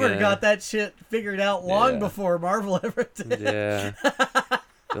 College Humor got that shit figured out long before Marvel ever did. Yeah.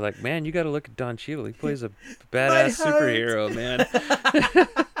 They're like, "Man, you got to look at Don Cheadle. He plays a badass superhero, man."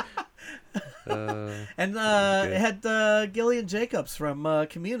 And it had Gillian Jacobs from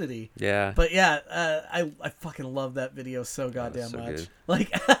Community. Yeah. But yeah, I fucking love that video so goddamn much. Good.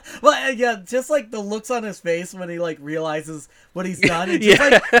 Like, well, yeah, just like the looks on his face when he like realizes what he's done. And just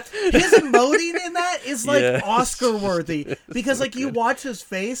like his emoting in that is like Oscar worthy, because like you watch his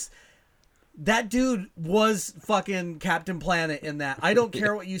face. That dude was fucking Captain Planet in that. I don't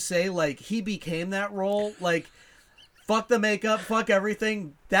care what you say. Like, he became that role. Like, fuck the makeup, fuck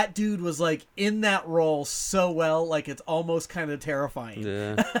everything. That dude was like in that role so well. Like, it's almost kind of terrifying.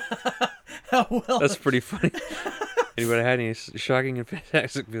 Yeah. How well. That's pretty funny. Anybody had any shocking and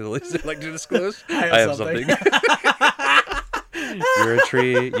fantastic abilities they'd like to disclose? I have something. You're a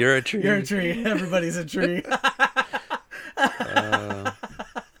tree. You're a tree. You're a tree. Everybody's a tree.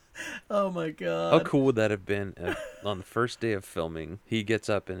 Oh my god. How cool would that have been if, on the first day of filming, he gets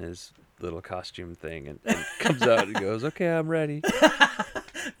up in his little costume thing and comes out and goes, "Okay, I'm ready."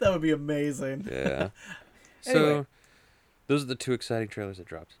 That would be amazing. Yeah. So, Anyway. Those are the 2 exciting trailers that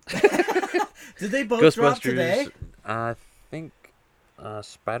dropped. Did they both drop today? I think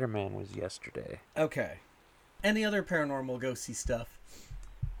Spider-Man was yesterday. Okay. Any other paranormal ghosty stuff?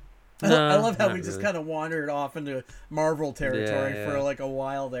 No, I love how we not just really. kind of wandered off into Marvel territory Yeah, for yeah. like a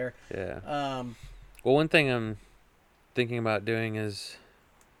while there. Yeah. Um, Well, one thing I'm thinking about doing is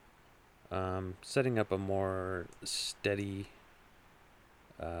setting up a more steady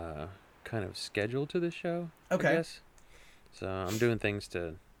kind of schedule to the show. Okay. I guess. So I'm doing things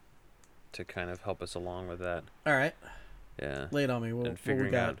to kind of help us along with that. all right, Yeah. lay it on me. And What we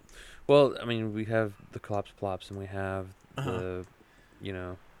figuring got? out. Well, I mean, we have the Clops Plops, and we have Uh-huh. the, you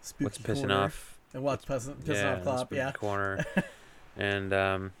know, Spooky what's pissing corner. off. And what's pissing Yeah, off Clop? Spooky Yeah. Corner. And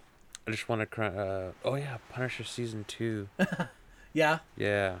I just want to. Oh yeah, Punisher season 2. Yeah.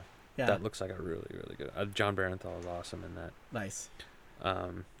 Yeah. Yeah. That looks like a really, really good. John Barenthal is awesome in that. Nice.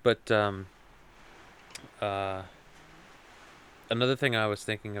 Another thing I was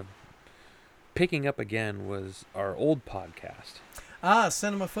thinking of picking up again was our old podcast.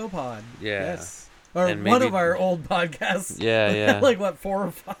 Cinema Faux Pod. Yeah. Yes. Or And one maybe- of our old podcasts. Yeah, yeah. Like what, 4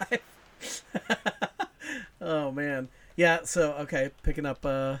 or 5? Oh man. Yeah. So okay, picking up.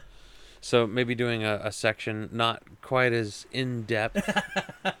 So maybe doing a section not quite as in depth,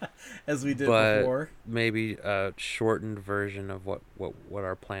 As we did but before. maybe a shortened version of what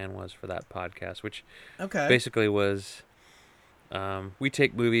our plan was for that podcast, which Okay. basically was we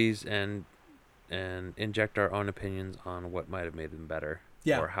take movies and inject our own opinions on what might have made them better,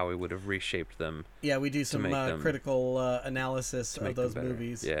 Yeah. or how we would have reshaped them Yeah, we do some make them- critical analysis to of make them those better.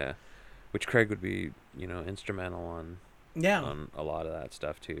 movies. Yeah, which Craig would be, instrumental on a lot of that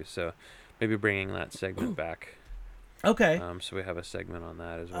stuff too. So maybe bringing that segment back. Okay. So we have a segment on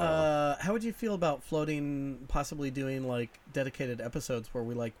that as well. How would you feel about possibly doing like dedicated episodes where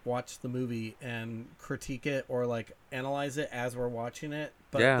we like watch the movie and critique it or like analyze it as we're watching it,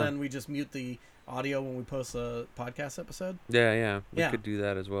 but Yeah. then we just mute the audio when we post a podcast episode? Yeah, we Yeah. could do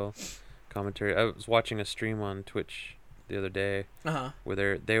that as well. Commentary. I was watching a stream on Twitch the other day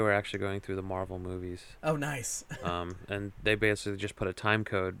where they were actually going through the Marvel movies. Oh, nice. And they basically just put a time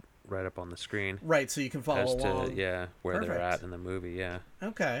code right up on the screen Right, so you can follow as along. to where they're Perfect. at in the movie. Yeah.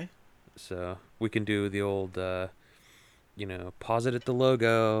 Okay. So we can do the old, pause it at the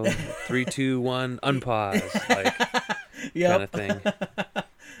logo, 3, 2, 1, unpause, like Yep. kind of thing.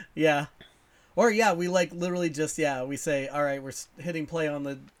 Yeah. Or yeah, we like literally just we say, all right, we're hitting play on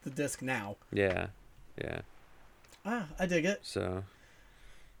the disc now. Yeah. I dig it. So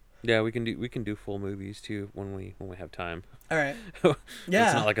yeah, we can do full movies too when we have time. All right. It's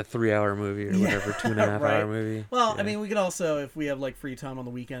Yeah. not like a 3-hour movie or whatever, 2.5 Right. hour movie. Well, yeah. I mean, we could also, if we have like free time on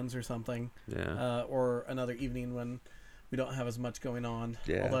the weekends or something, Yeah. or another evening when we don't have as much going on.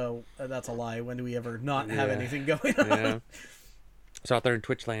 Yeah. Although that's a lie. When do we ever not have Yeah. anything going on? Yeah. So out there in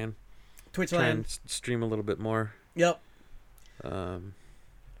Twitch land, Twitch try land. and stream a little bit more. Yep.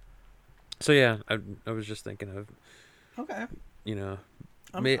 So yeah, I was just thinking of, Okay.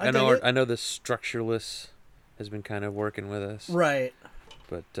 I dig it. I know the Structureless has been kind of working with us, Right.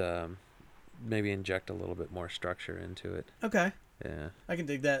 but maybe inject a little bit more structure into it. Okay. Yeah. I can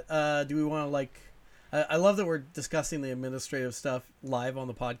dig that. Do we want to like? I love that we're discussing the administrative stuff live on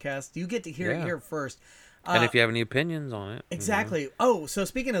the podcast. You get to hear it Yeah. here first. And if you have any opinions on it, Exactly. Oh, so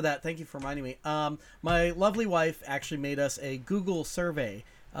speaking of that, thank you for reminding me. My lovely wife actually made us a Google survey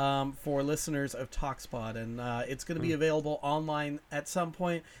for listeners of TalkSpot, and it's going to be available online at some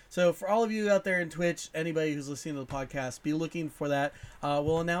point. So for all of you out there in Twitch, anybody who's listening to the podcast, be looking for that.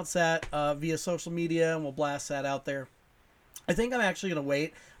 We'll announce that via social media, and we'll blast that out there. I think I'm actually going to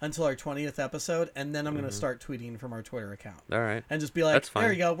wait until our 20th episode, and then I'm going to start tweeting from our Twitter account. All right. And just be like, That's fine.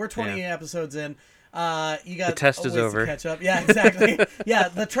 there you go, we're 20 episodes in. You got The test is a ways over. to catch up. Yeah, exactly. Yeah,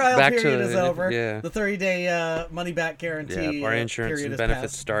 the trial Back to period is the- over. yeah. The 30-day money back guarantee. Yeah, our insurance period and has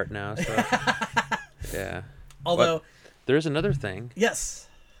benefits passed. start now. So yeah. Although, But there's another thing. yes.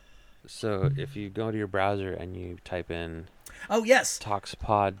 So if you go to your browser and you type in Oh, yes.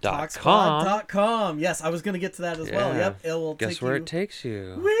 Talkspod.com, Talkspod.com. Yes, I was going to get to that as well. Yeah. Yep. It will guess take where you. it takes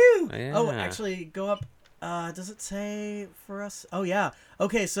you. Woo! Yeah. Oh, actually, go up. Does it say for us? Oh, yeah.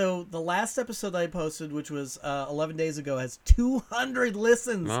 Okay, so the last episode that I posted, which was 11 days ago, has 200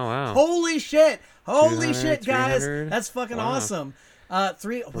 listens. Oh, wow. Holy shit! Holy 200, shit, guys! 300? That's fucking Wow. awesome.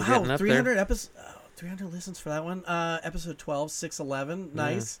 getting up 300 episodes. 300 listens for that one. Episode 12, 611.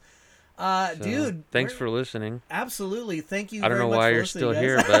 Nice. So, Dude. thanks we're- for listening. Absolutely. Thank you I don't very know much why for you're listening, still guys.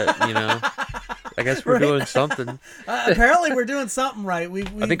 here, but I guess we're Right. doing something. Apparently, we're doing something right. We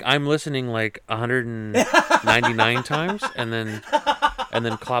I think I'm listening like 199 times, and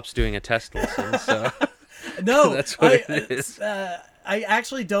then Klopp's doing a test listen. So no, that's what it is. I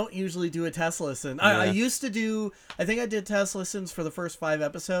actually don't usually do a test listen. I used to do. I think I did test listens for the first 5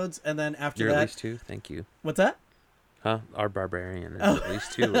 episodes, and then after You're that, at least 2. Thank you. What's that? Huh? Our barbarian is at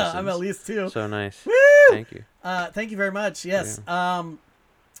least 2 listens. I'm at least 2. So nice. Woo! Thank you. Thank you very much. Yes. Yeah.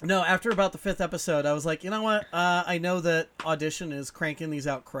 No, after about the 5th episode, I was like, you know what? I know that Audition is cranking these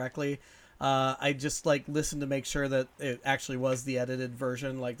out correctly. I just like listened to make sure that it actually was the edited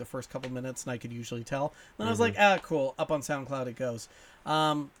version, like the first couple minutes, and I could usually tell. Then I was like, cool. Up on SoundCloud it goes.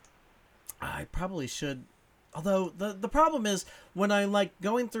 I probably should. Although the problem is when I'm like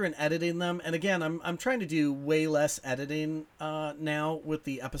going through and editing them, and again, I'm trying to do way less editing now with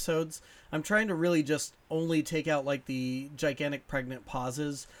the episodes. I'm trying to really just only take out like the gigantic pregnant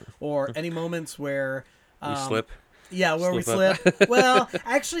pauses or any moments where we slip. Yeah, where we slip. Well,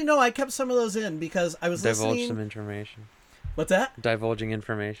 actually, no, I kept some of those in because I was listening. Divulge some information. What's that? Divulging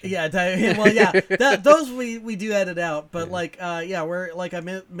information. Yeah, well, yeah, those we do edit out, but where like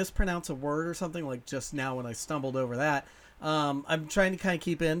I mispronounce a word or something like just now when I stumbled over that. I'm trying to kind of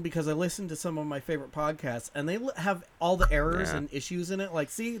keep in because I listened to some of my favorite podcasts and they have all the errors and issues in it. Like,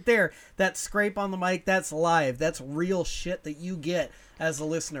 see there, that scrape on the mic, that's live, that's real shit that you get as a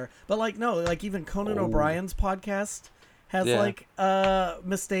listener. But like, no, like even Conan O'Brien's podcast has like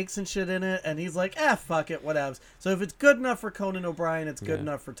mistakes and shit in it, and he's like, fuck it, whatevs. So if it's good enough for Conan O'Brien, it's good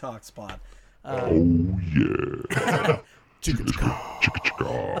enough for TalkSpot.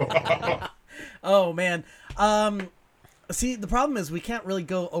 Oh man. See, the problem is we can't really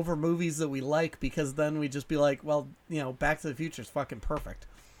go over movies that we like because then we just be like, well, Back to the Future is fucking perfect.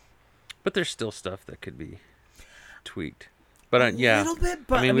 But there's still stuff that could be tweaked. But a little bit,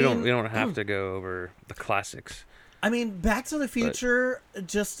 but we don't have to go over the classics. I mean, Back to the Future,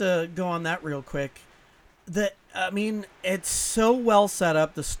 just to go on that real quick, it's so well set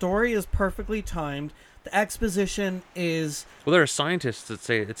up. The story is perfectly timed. The exposition is... Well, there are scientists that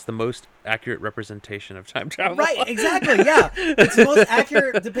say it's the most accurate representation of time travel. Right, exactly, yeah. It's the most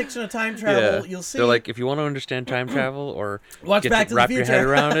accurate depiction of time travel you'll see. They're like, if you want to understand time travel or wrap your head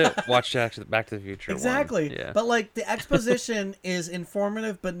around it, watch Back to the Future. Exactly. Yeah. But, like, the exposition is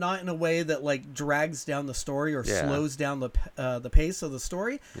informative, but not in a way that, like, drags down the story or slows down the pace of the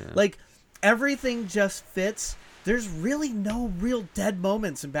story. Yeah. Like, everything just fits. There's really no real dead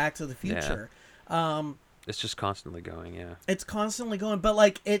moments in Back to the Future. It's just constantly going, It's constantly going, but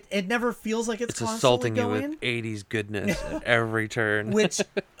like it never feels like it's constantly assaulting going. You with 80s goodness at every turn, which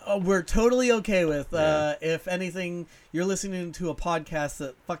we're totally okay with. If anything, you're listening to a podcast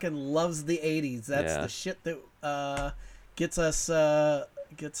that fucking loves the 80s. That's the shit that gets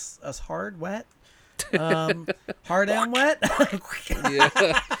us hard, wet, hard and wet.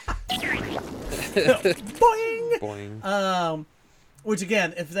 Boing. Boing. Which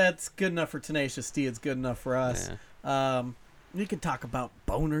again, if that's good enough for Tenacious D, it's good enough for us. Yeah. We can talk about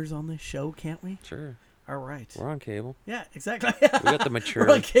boners on this show, can't we? Sure. All right. We're on cable. Yeah, exactly. We got the mature.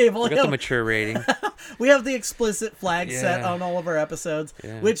 We're on cable. We got the mature rating. We have the explicit flag set on all of our episodes,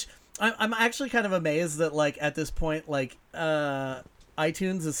 which I'm actually kind of amazed that like at this point, like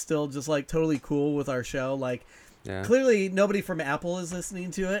iTunes is still just like totally cool with our show. Like clearly nobody from Apple is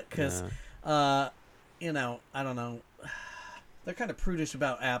listening to it because I don't know. They're kind of prudish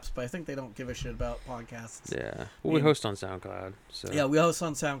about apps, but I think they don't give a shit about podcasts. Yeah. Well, we host on SoundCloud. So. Yeah, we host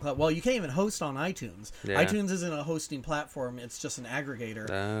on SoundCloud. Well, you can't even host on iTunes. Yeah. iTunes isn't a hosting platform. It's just an aggregator.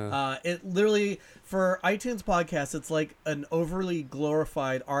 It literally, for iTunes podcasts, it's like an overly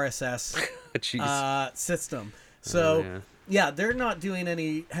glorified RSS system. So, they're not doing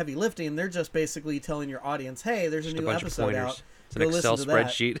any heavy lifting. They're just basically telling your audience, hey, there's a new episode out. It's an Excel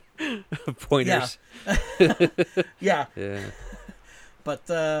spreadsheet of pointers. Yeah. But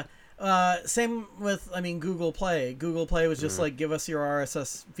same with, Google Play. Google Play was just like, give us your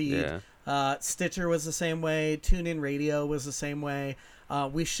RSS feed. Stitcher was the same way. TuneIn Radio was the same way.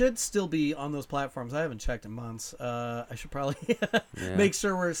 We should still be on those platforms. I haven't checked in months. I should probably make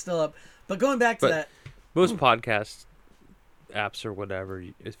sure we're still up. But going back to that. Most podcast apps or whatever,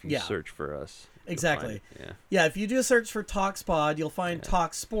 if you search for us. Exactly. If you do a search for TalkSpot, you'll find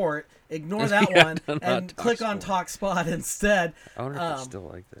TalkSport. Ignore that one and click on TalkSpot instead. I wonder if it's still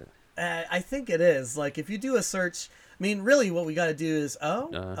like that. I think it is. Like if you do a search, really what we got to do is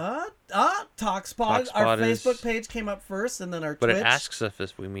TalkSpot. Our Facebook page came up first, and then our Twitch. But it asks us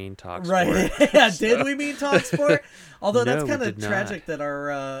if we mean TalkSport. Right? Did we mean TalkSport? Although that's kind of tragic that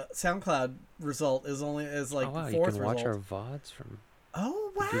our SoundCloud result is like the fourth result. You can watch our VODs from.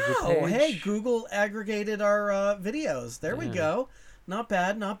 Oh, wow. Hey, Google aggregated our videos. There we go. Not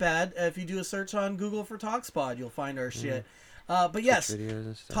bad. If you do a search on Google for TalkSpot, you'll find our shit. But yes, videos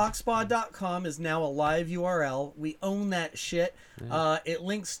and stuff. Talkspa.com is now a live URL. We own that shit. Yeah. It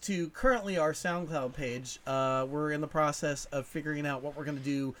links to currently our SoundCloud page. We're in the process of figuring out what we're going to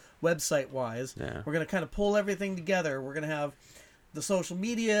do website-wise. Yeah. We're going to kind of pull everything together. We're going to have the social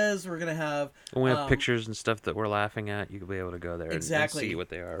medias. We're going to have... When we have pictures and stuff that we're laughing at, you can be able to go there and see what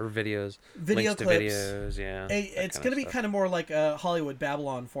they are. Or videos. Video links clips. to videos, yeah. It's going to be kind of more like a Hollywood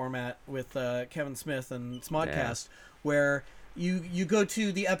Babylon format with Kevin Smith and Smodcast, where you go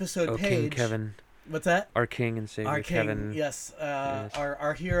to the episode page. King Kevin. What's that? Our king and savior, Our king, Kevin. yes. Yes.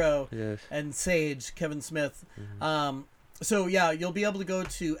 Our hero Yes. and sage, Kevin Smith. Mm-hmm. So yeah, you'll be able to go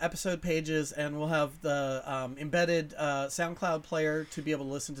to episode pages, and we'll have the embedded SoundCloud player to be able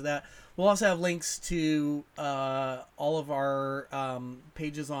to listen to that. We'll also have links to all of our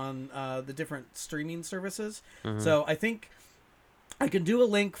pages on the different streaming services. Mm-hmm. So I think I can do a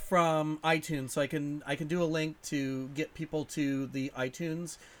link from iTunes. So I can do a link to get people to the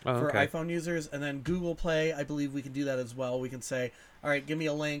iTunes for iPhone users, and then Google Play. I believe we can do that as well. We can say, all right, give me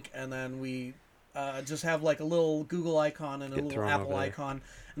a link, and then we just have like a little Google icon and a little Apple icon,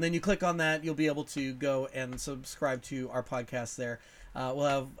 and then you click on that. You'll be able to go and subscribe to our podcast there. We'll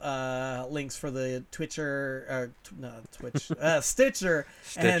have links for the Stitcher and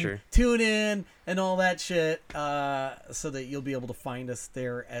TuneIn and all that shit, so that you'll be able to find us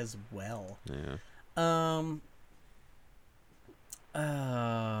there as well. Yeah.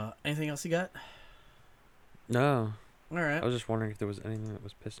 Anything else you got? No. All right. I was just wondering if there was anything that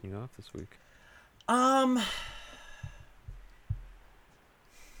was pissing you off this week. I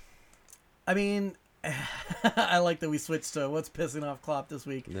mean, I like that we switched to what's pissing off Klopp this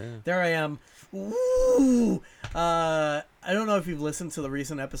week. Yeah. There I am. Ooh. I don't know if you've listened to the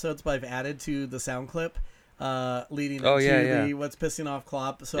recent episodes, but I've added to the sound clip leading into the what's pissing off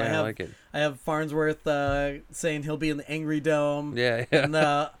Klopp. So I like it. I have Farnsworth saying he'll be in the Angry Dome. Yeah. And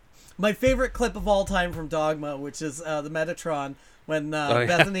my favorite clip of all time from Dogma, which is the Metatron, when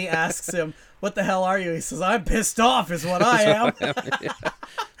Bethany asks him, "What the hell are you?" He says, "I'm pissed off," is what I am.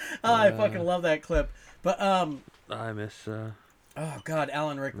 I fucking love that clip. But I miss. Oh God,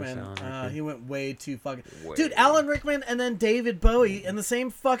 Alan Rickman. Alan Rickman. He went way too fucking. Dude, Alan Rickman and then David Bowie in the same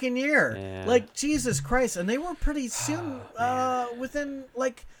fucking year. Yeah. Like Jesus Christ, and they were pretty soon. Within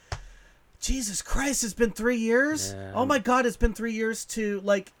like. Jesus Christ, it's been 3 years? Yeah. Oh my God, it's been 3 years to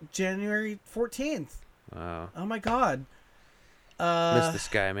like January 14th. Wow. Oh my God. Miss this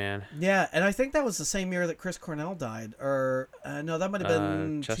guy, man. Yeah, and I think that was the same year that Chris Cornell died. Or, no, that might have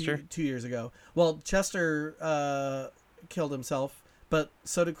been Chester? 2 years ago. Well, Chester killed himself, but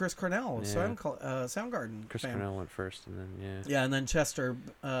so did Chris Cornell, Yeah. Soundgarden Chris fan. Cornell went first, and then, yeah. Yeah, and then Chester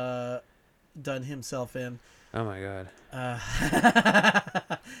done himself in. Oh my God.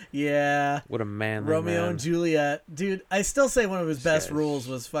 Yeah. What a manly Romeo man. and Juliet. Dude, I still say one of his best guy's- rules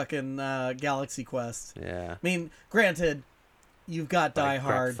was fucking Galaxy Quest. Yeah. I mean, granted, you've got Die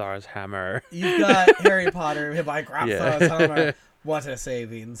Hard. Grabthar's hammer. You've got Harry Potter by Grabthar's Yeah. Hammer. What a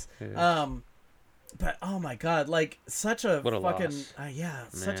savings. Yeah. But oh my God, like such a What a fucking loss.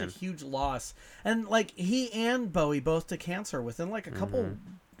 such a Man. huge loss. And like he and Bowie both to cancer within like a couple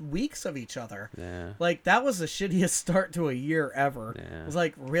weeks of each other. Yeah. Like that was the shittiest start to a year ever. Yeah. It was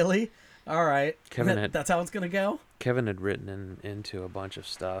like, really? All right. Kevin That's how it's gonna go? Kevin had written into a bunch of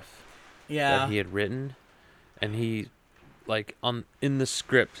stuff Yeah. that he had written, and he, like, in the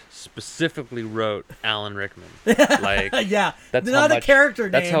script specifically wrote Alan Rickman. Like, yeah. that's Not how a much- character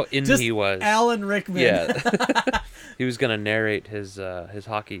name. that's how in just he was. Alan Rickman. Yeah. He was gonna narrate his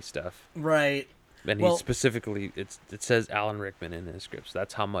hockey stuff, Right. and Well- he specifically it says Alan Rickman in his scripts.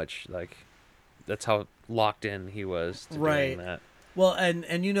 That's how much that's how locked in he was to Right. doing that. Well,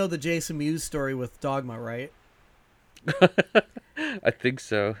 and you know the Jason Mewes story with Dogma, right? I think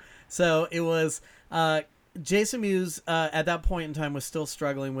so. So it was Jason Mewes at that point in time was still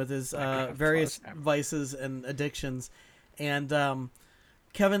struggling with his various vices and addictions, and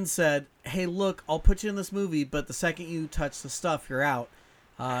Kevin said, "Hey, look, I'll put you in this movie, but the second you touch the stuff, you're out."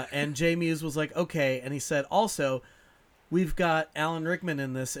 And Jay Mewes was like, "Okay," and he said, "Also, we've got Alan Rickman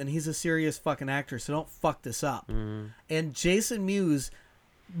in this, and he's a serious fucking actor, so don't fuck this up." And Jason Mewes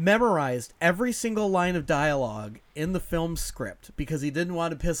memorized every single line of dialogue in the film script because he didn't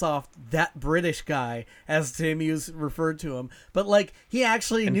want to piss off that British guy, as Jay Mewes referred to him. But like he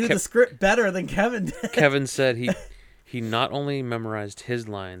actually knew the script better than Kevin did. Kevin said he not only memorized his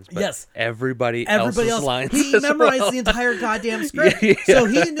lines, but Yes. everybody else's lines. He as memorized well. the entire goddamn script. Yeah. So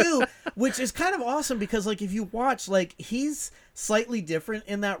he knew Which is kind of awesome because, like, if you watch, like, he's slightly different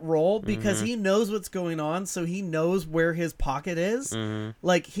in that role because he knows what's going on, so he knows where his pocket is.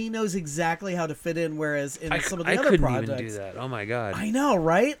 Like, he knows exactly how to fit in, whereas in some of the other projects... I couldn't even do that. Oh, my God. I know,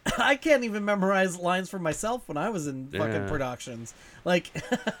 right? I can't even memorize lines for myself when I was in fucking productions. Like...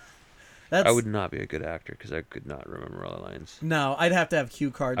 I would not be a good actor because I could not remember all the lines. No, I'd have to have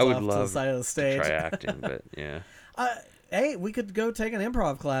cue cards off to the side of the stage. To try acting, but yeah. Hey, we could go take an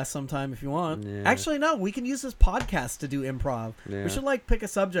improv class sometime if you want. Yeah. Actually, no, we can use this podcast to do improv. Yeah. We should like pick a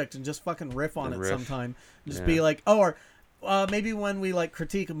subject and just fucking riff on it sometime. Just be like, or maybe when we like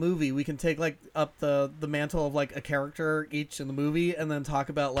critique a movie, we can take like up the mantle of like a character each in the movie and then talk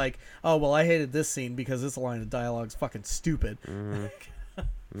about like, oh, well, I hated this scene because this line of dialogue's fucking stupid.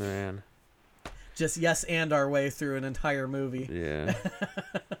 Man. Just yes and our way through an entire movie. Yeah.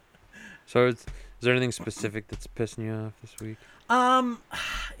 So is there anything specific that's pissing you off this week?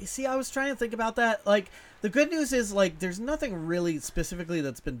 You see, I was trying to think about that. Like, the good news is, like, there's nothing really specifically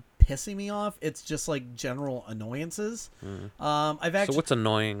that's been pissing me off. It's just, like, general annoyances. I've actually... So what's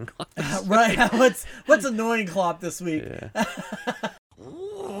annoying? Right. What's annoying Klopp this week? Yeah.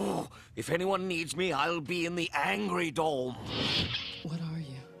 Ooh, if anyone needs me, I'll be in the Angry Dome. What are you?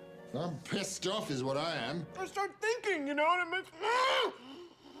 I'm pissed off is what I am. I start thinking, you know, and it makes me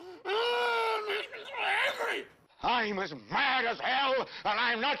so angry. I'm as mad as hell, and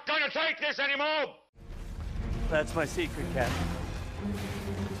I'm not gonna take this anymore. That's my secret, Captain.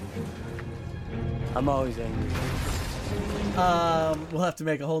 I'm always angry. We'll have to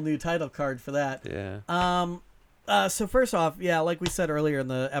make a whole new title card for that. Yeah. So first off, yeah, like we said earlier in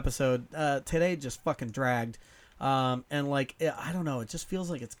the episode, today just fucking dragged. And like, I don't know, it just feels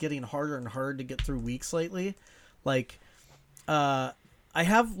like it's getting harder and harder to get through weeks lately. Like, I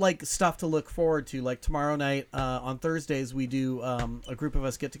have like stuff to look forward to. Like tomorrow night, on Thursdays, we do, a group of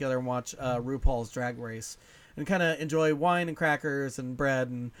us get together and watch, RuPaul's Drag Race and kind of enjoy wine and crackers and bread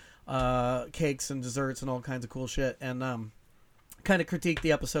and, cakes and desserts and all kinds of cool shit. And, kind of critique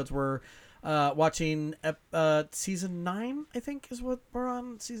the episodes we're, watching, season 9, I think is what we're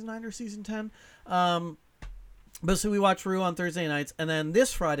on, season 9 or season 10. But so we watch Ru on Thursday nights, and then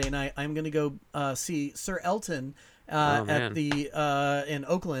this Friday night I'm going to go see Sir Elton at the in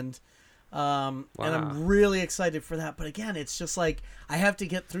Oakland, and I'm really excited for that. But again, it's just like I have to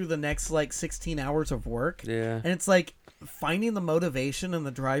get through the next like 16 hours of work, and it's like finding the motivation and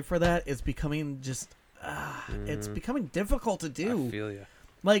the drive for that is becoming just it's becoming difficult to do. I feel you.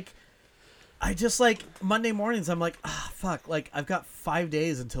 Like, I just like Monday mornings I'm like, fuck, like I've got 5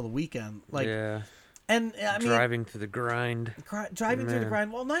 days until the weekend, like. Yeah. And I mean, driving through the grind. Driving through the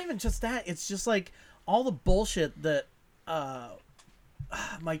grind. Well, not even just that. It's just like all the bullshit that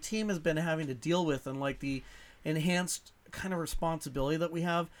my team has been having to deal with, and like the enhanced kind of responsibility that we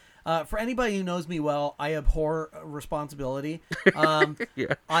have. For anybody who knows me well, I abhor responsibility.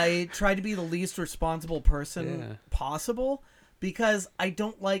 Yeah. I try to be the least responsible person possible because I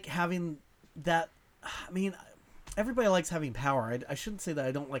don't like having that. I mean, everybody likes having power. I shouldn't say that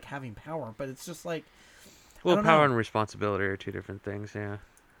I don't like having power, but it's just like... Well, power and responsibility are two different things, yeah.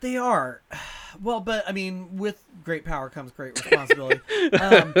 They are. Well, but, I mean, with great power comes great responsibility.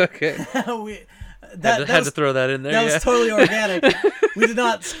 Okay. had to throw that in there. That was totally organic. We did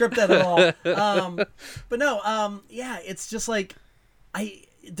not script that at all. But no, yeah, it's just like...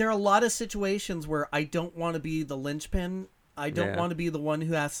 There are a lot of situations where I don't want to be the linchpin. I don't want to be the one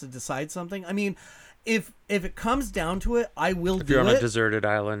who has to decide something. I mean... If it comes down to it, I will do it. If you're on a deserted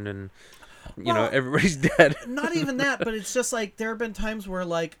island and, you know, everybody's dead. Not even that, but it's just like there have been times where,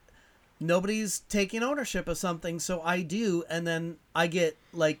 like, nobody's taking ownership of something, so I do, and then I get,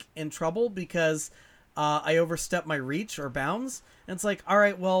 like, in trouble because I overstep my reach or bounds. And it's like, all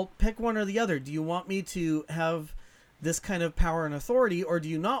right, well, pick one or the other. Do you want me to have this kind of power and authority, or do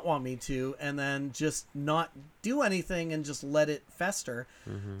you not want me to? And then just not do anything and just let it fester.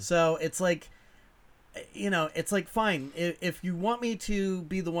 So it's like... You know, it's like, fine, if you want me to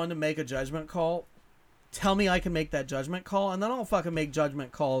be the one to make a judgment call, tell me I can make that judgment call, and then I'll fucking make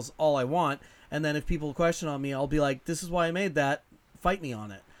judgment calls all I want, and then if people question on me, I'll be like, this is why I made that, fight me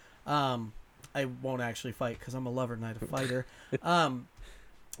on it. I won't actually fight, because I'm a lover, not a fighter.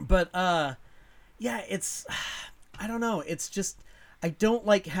 But, yeah, it's, I don't know, it's just, I don't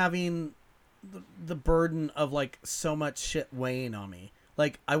like having the burden of, like, so much shit weighing on me.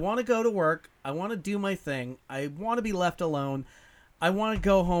 Like, I want to go to work. I want to do my thing. I want to be left alone. I want to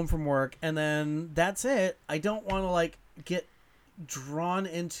go home from work, and then that's it. I don't want to, like, get drawn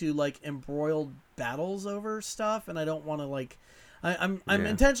into, like, embroiled battles over stuff, and I don't want to, like... I'm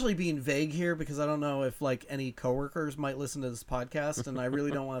intentionally being vague here because I don't know if like any coworkers might listen to this podcast, and I really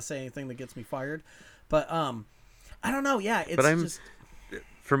don't want to say anything that gets me fired. But I don't know. Yeah, it's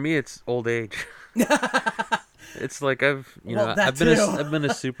for me, it's old age. It's like I've been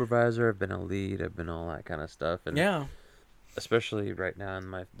a supervisor, I've been a lead, I've been all that kind of stuff, and especially right now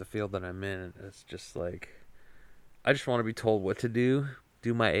in the field that I'm in, it's just like I just want to be told what to do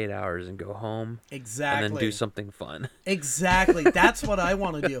my 8 hours, and go home. Exactly. And then do something fun. Exactly. That's what I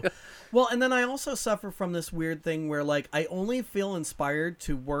want to do. Well, and then I also suffer from this weird thing where, like, I only feel inspired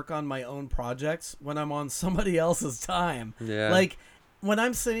to work on my own projects when I'm on somebody else's time. Yeah. Like, when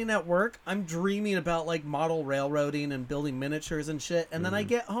I'm sitting at work, I'm dreaming about, like, model railroading and building miniatures and shit. And then I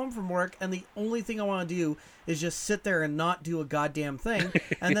get home from work, and the only thing I want to do is just sit there and not do a goddamn thing.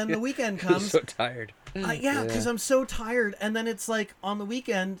 And then the weekend comes. I'm so tired. Yeah, because I'm so tired. And then it's like on the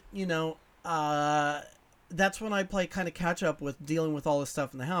weekend, you know, that's when I play kind of catch up with dealing with all this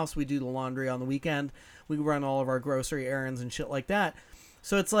stuff in the house. We do the laundry on the weekend. We run all of our grocery errands and shit like that.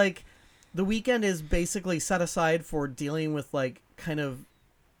 So it's like the weekend is basically set aside for dealing with like kind of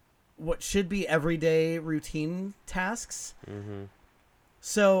what should be everyday routine tasks. Mm-hmm.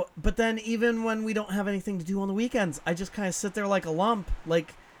 So, but then even when we don't have anything to do on the weekends, I just kind of sit there like a lump,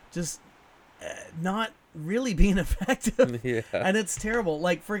 like just not really being effective. Yeah. And it's terrible.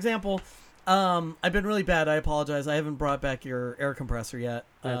 Like, for example, I've been really bad. I apologize. I haven't brought back your air compressor yet.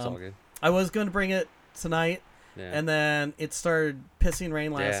 That's all good. I was going to bring it tonight. Yeah. And then it started pissing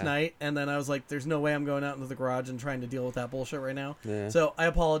rain last night, and then I was like, there's no way I'm going out into the garage and trying to deal with that bullshit right now. Yeah. So I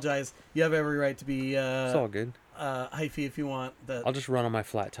apologize. You have every right to be it's all good. Hyphy if you want. I'll just run on my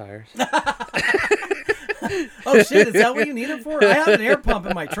flat tires. Oh shit, is that what you need it for? I have an air pump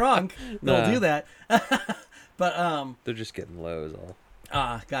in my trunk that'll do that. But they're just getting low is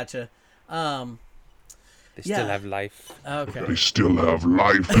all. Gotcha. They still have life. Okay. They still have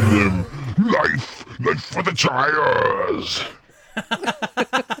life in them. Life for the tires.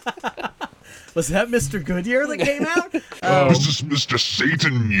 Was that Mr. Goodyear that came out? This is Mr.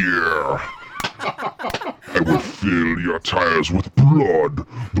 Satan Year. I will fill your tires with blood,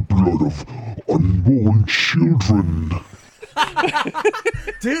 the blood of unborn children.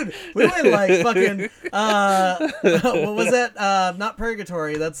 Dude, we went like fucking what was that? Not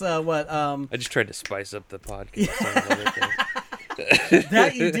purgatory. That's what I just tried to spice up the podcast.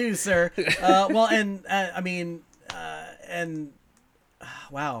 That you do, sir. Well, and I mean, and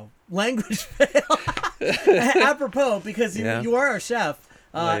wow, language fail. Apropos, because you are a chef.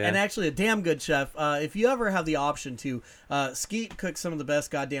 And actually a damn good chef. If you ever have the option to, Skeet cooks some of the best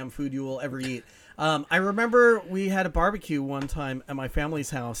goddamn food you will ever eat. I remember we had a barbecue one time at my family's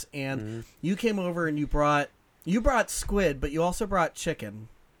house, and you came over and you brought squid, but you also brought chicken.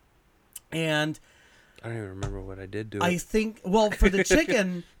 And I don't even remember what I did do. I think, well, for the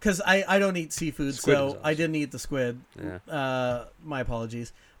chicken, because I don't eat seafood, squid so awesome. I didn't eat the squid. Yeah. My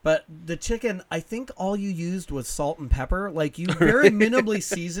apologies. But the chicken, I think all you used was salt and pepper. Like, you very minimally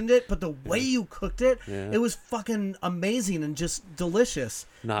seasoned it, but the way you cooked it, it was fucking amazing and just delicious.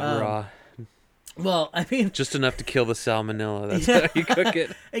 Not raw. Well, I mean... just enough to kill the salmonella. That's how you cook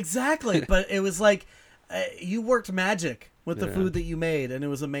it. Exactly. But it was like, you worked magic with the food that you made, and it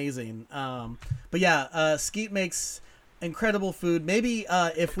was amazing. But yeah, Skeet makes incredible food. Maybe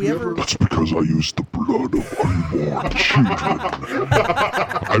if we ever... That's because I used the blood of unborn children.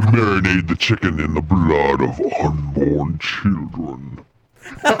 I marinate the chicken in the blood of unborn children.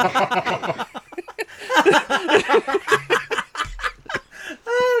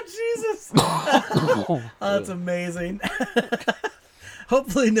 Oh, Jesus. Oh, that's amazing.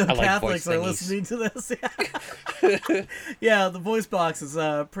 Hopefully no Catholics are listening to this. Yeah, the voice box is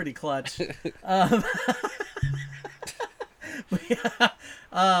pretty clutch.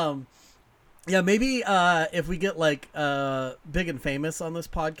 Yeah, maybe if we get like big and famous on this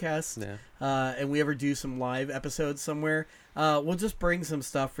podcast, and we ever do some live episodes somewhere, we'll just bring some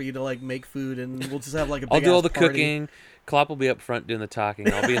stuff for you to like make food, and we'll just have like a big I'll do all the party. cooking. Klopp will be up front doing the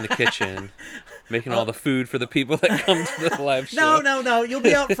talking. I'll be in the kitchen making all the food for the people that come to the live show. No. You'll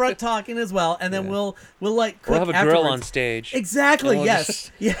be out front talking as well, and then we'll like cook. We'll have a afterwards. grill on stage. Exactly. We'll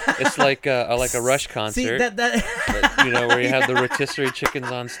yes. Yeah. It's like a Rush concert. See, that where you have the rotisserie chickens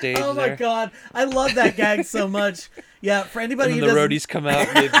on stage. Oh my god, I love that gag so much. Yeah, for anybody and who the roadies come out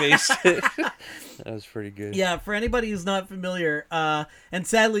and they bass it. That was pretty good. Yeah, for anybody who's not familiar, and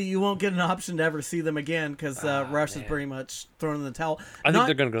sadly you won't get an option to ever see them again because Rush is pretty much thrown in the towel. I think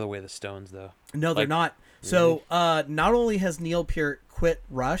they're going to go the way of the Stones, though. No, they're not. So not only has Neil Peart quit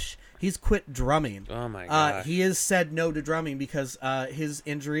Rush, he's quit drumming. Oh my god. He has said no to drumming because his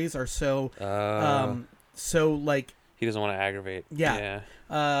injuries are so like He doesn't want to aggravate. Yeah.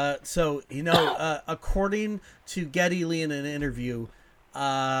 So, according to Geddy Lee in an interview,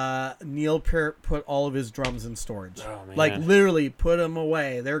 Neil Peart put all of his drums in storage. Oh, man. Like, literally put them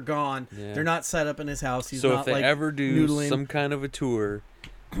away. They're gone. Yeah. They're not set up in his house. He's so not, if they like, ever do noodling. some kind of a tour,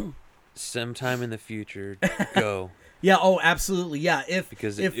 sometime in the future, go. Yeah, absolutely. Yeah, if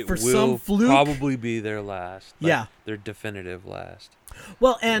it for will some fluke, probably be their last. Yeah. Their definitive last.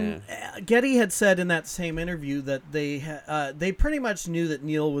 Well, and Geddy had said in that same interview that they pretty much knew that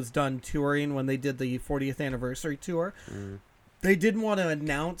Neil was done touring when they did the 40th anniversary tour. Mm. They didn't want to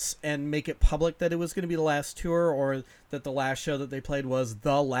announce and make it public that it was going to be the last tour or that the last show that they played was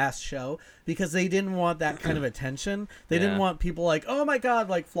the last show because they didn't want that kind of attention. They didn't want people like, oh my God,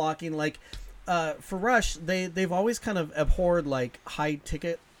 like flocking. Like for Rush, they've always kind of abhorred like high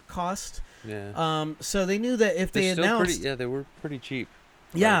ticket cost. Yeah. So they knew that if they announced, they were pretty cheap.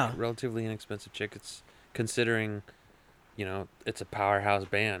 Yeah. Like, relatively inexpensive tickets, considering, it's a powerhouse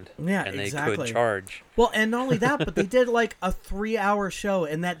band. Yeah, and exactly. They could charge. Well, and not only that, but they did like a 3-hour show,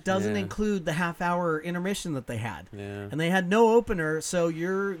 and that doesn't include the half-hour intermission that they had. Yeah. And they had no opener, so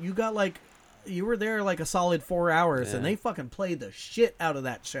you were there like a solid 4 hours, and they fucking played the shit out of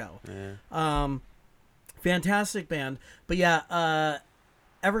that show. Yeah. Fantastic band, but yeah.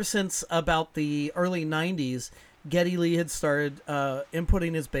 Ever since about the early 90s, Geddy Lee had started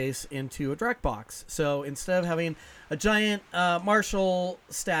inputting his bass into a direct box. So instead of having a giant Marshall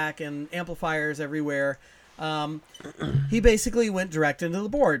stack and amplifiers everywhere, he basically went direct into the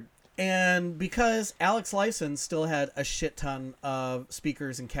board. And because Alex Lifeson still had a shit ton of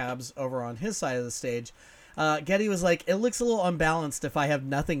speakers and cabs over on his side of the stage, Geddy was like, it looks a little unbalanced if I have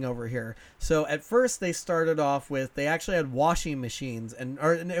nothing over here. So at first they started off with, they actually had washing machines and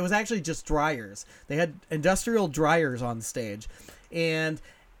it was actually just dryers. They had industrial dryers on stage. And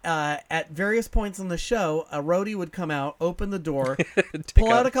at various points in the show, a roadie would come out, open the door,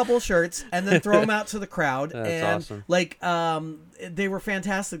 pull out a couple of shirts, and then throw them out to the crowd. That's awesome. Like, they were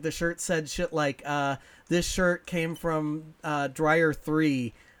fantastic. The shirt said shit like, this shirt came from Dryer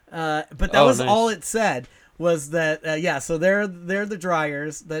 3. But that was nice. All it said. Was that so they're the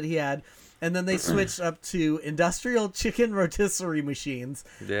dryers that he had, and then they switched up to industrial chicken rotisserie machines.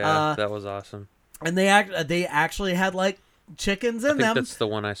 Yeah, that was awesome. And they actually had like chickens in them. I think that's the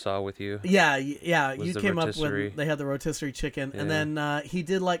one I saw with you. Yeah. You came up when they had the rotisserie chicken, and then he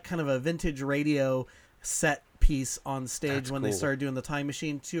did like kind of a vintage radio set piece on stage when they started doing the Time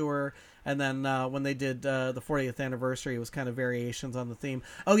Machine tour. And then when they did the 40th anniversary, it was kind of variations on the theme.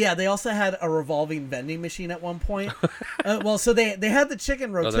 Oh, yeah, they also had a revolving vending machine at one point. So they had the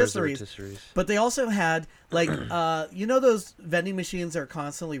chicken rotisseries, but they also had, like, those vending machines that are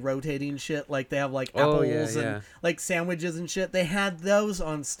constantly rotating shit? Like, they have, like, apples and, like, sandwiches and shit. They had those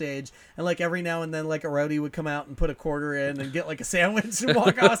on stage. And, like, every now and then, like, a roadie would come out and put a quarter in and get, like, a sandwich and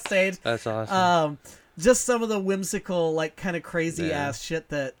walk off stage. That's awesome. Just some of the whimsical, like, kind of crazy-ass shit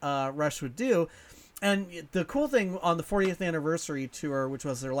that Rush would do. And the cool thing on the 40th anniversary tour, which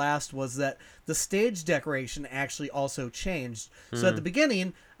was their last, was that the stage decoration actually also changed. So at the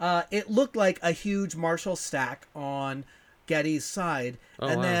beginning, it looked like a huge Marshall stack on Geddy's side.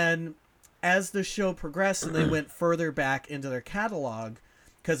 Then as the show progressed and they went further back into their catalog,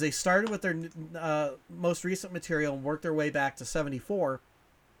 because they started with their most recent material and worked their way back to 74,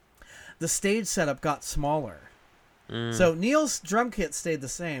 the stage setup got smaller. So Neil's drum kit stayed the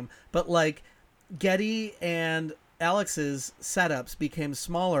same, but like Geddy and Alex's setups became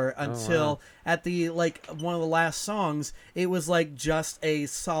smaller until at the like one of the last songs, it was like just a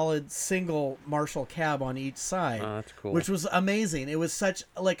solid single Marshall cab on each side. Oh, that's cool. Which was amazing. It was such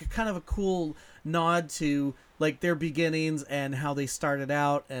like a kind of a cool nod to like their beginnings and how they started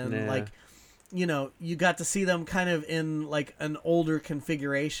out and like you got to see them kind of in like an older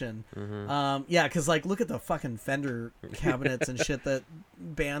configuration. Because like look at the fucking Fender cabinets and shit that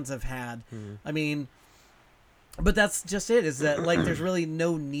bands have had. I mean, but that's just it, is that like there's really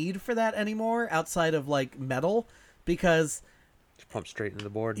no need for that anymore outside of like metal, because pump straight into the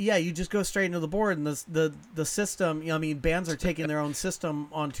board. Yeah, you just go straight into the board, and the system. I mean, bands are taking their own system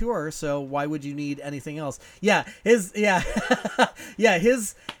on tour, so why would you need anything else? Yeah, his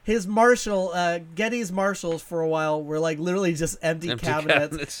Marshall, Geddy's Marshalls for a while were like literally just empty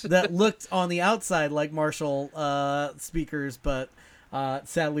cabinets that looked on the outside like Marshall speakers, but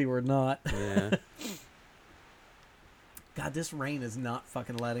sadly were not. Yeah. God, this rain is not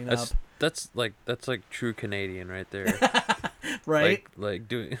fucking letting up. That's like true Canadian right there. Right? Like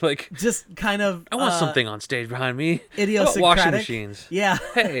doing just kind of. I want something on stage behind me. Idiosyncratic. Washing machines. Yeah.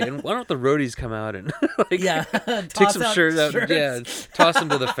 Hey, and why don't the roadies come out and take some shirts out? Yeah, toss them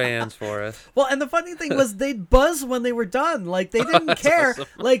to the fans for us. Well, and the funny thing was they'd buzz when they were done. Like they didn't care.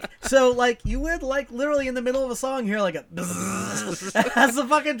 Awesome. You would literally in the middle of a song hear like a as the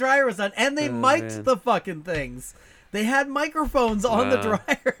fucking dryer was done, and they mic'd the fucking things. They had microphones on the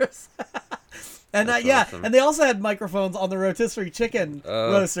dryers. And awesome. And they also had microphones on the rotisserie chicken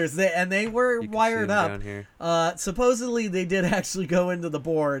roasters. They were wired up. Supposedly they did actually go into the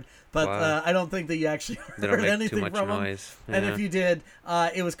board, but I don't think that you actually heard anything from them. Yeah. And if you did,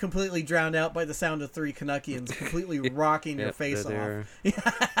 it was completely drowned out by the sound of 3 Canuckians completely rocking your face off.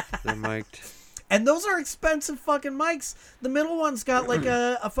 They're mic'd. And those are expensive fucking mics. The middle one's got like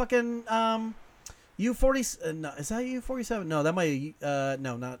a fucking U40. No, is that U47? No, that might.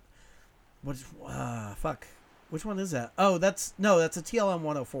 No, not. What's fuck? Which one is that? Oh, that's a TLM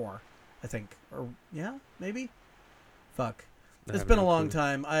 104, I think. Or maybe. Fuck. It's been a long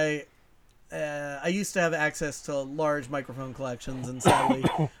time. I used to have access to large microphone collections, and sadly,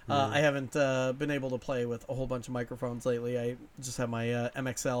 I haven't been able to play with a whole bunch of microphones lately. I just have my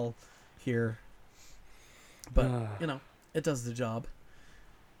MXL here, but it does the job.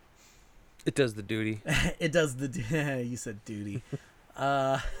 It does the duty. It does the. You said duty.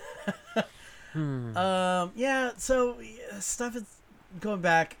 So stuff is going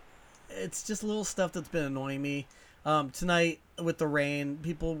back. It's just little stuff that's been annoying me. Tonight with the rain,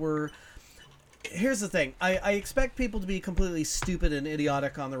 here's the thing. I expect people to be completely stupid and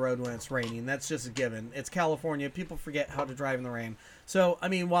idiotic on the road when it's raining. That's just a given. It's California. People forget how to drive in the rain. So, I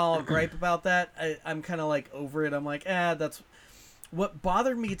mean, while I'll gripe about that, I'm kind of over it. I'm like, that's... What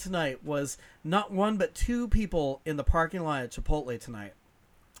bothered me tonight was not one but 2 people in the parking lot at Chipotle tonight.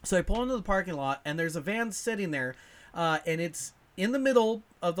 So I pull into the parking lot, and there's a van sitting there, and it's in the middle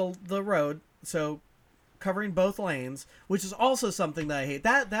of the road, so covering both lanes, which is also something that I hate.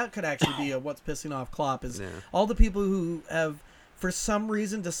 That could actually be what's pissing off Klopp, is all the people who have, for some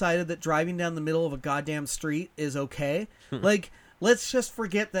reason, decided that driving down the middle of a goddamn street is okay. Let's just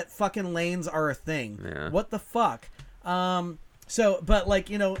forget that fucking lanes are a thing. Yeah. What the fuck? But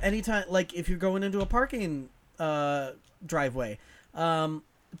anytime, if you're going into a parking driveway,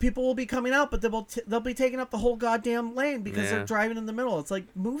 people will be coming out, but they'll be taking up the whole goddamn lane because they're driving in the middle. It's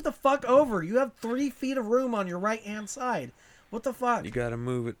like, move the fuck over. You have 3 feet of room on your right-hand side. What the fuck? You gotta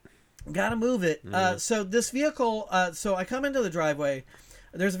move it. Gotta move it. So this vehicle, so I come into the driveway.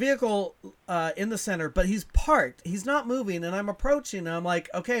 There's a vehicle in the center, but he's parked. He's not moving, and I'm approaching, and I'm like,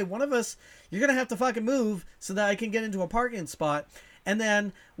 okay, one of us, you're going to have to fucking move so that I can get into a parking spot. And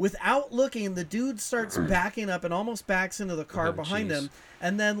then, without looking, the dude starts backing up and almost backs into the car behind him,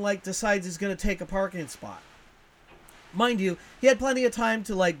 and then, decides he's going to take a parking spot. Mind you, he had plenty of time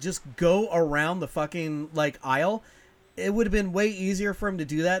to, just go around the fucking, aisle. It would have been way easier for him to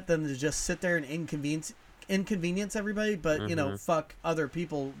do that than to just sit there and inconvenience everybody, but, fuck other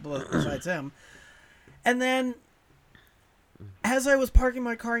people besides him. And then, as I was parking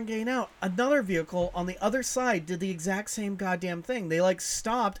my car and getting out, another vehicle on the other side did the exact same goddamn thing. They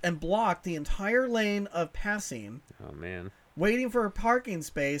stopped and blocked the entire lane of passing. Oh man. Waiting for a parking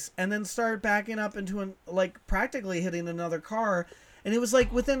space, and then started backing up into practically hitting another car. And it was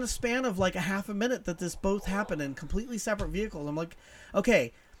within a span of a half a minute that this both happened in completely separate vehicles. I'm like,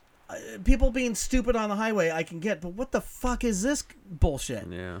 okay, people being stupid on the highway I can get, but what the fuck is this bullshit?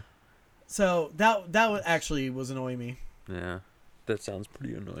 Yeah. So that actually was annoying me. Yeah, that sounds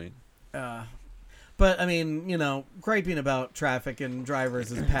pretty annoying. But I mean, griping about traffic and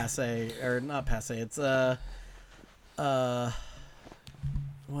drivers is passe, or not passe. It's well,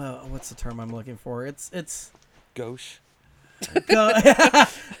 what's the term I'm looking for? It's gauche.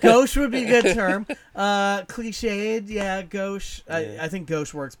 Gauche would be a good term. Cliched, yeah, gauche. Yeah. I think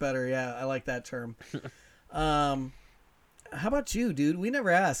gauche works better. Yeah, I like that term. How about you, dude? We never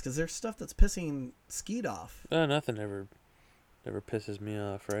ask. Is there stuff that's pissing Skeet off? Nothing ever pisses me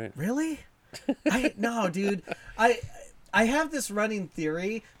off, right? Really? No, dude. I have this running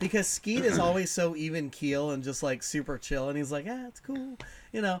theory because Skeet is always so even keel and just super chill, and he's like, it's cool.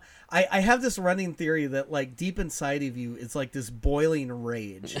 I have this running theory that deep inside of you it's this boiling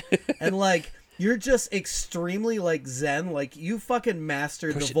rage. And you're just extremely zen, you fucking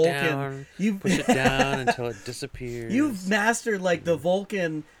mastered the Vulcan. You push it down until it disappears. You've mastered the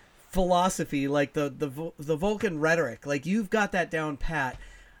Vulcan philosophy, the Vulcan rhetoric. You've got that down pat.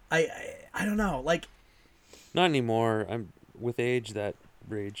 I don't know, not anymore. I'm with age that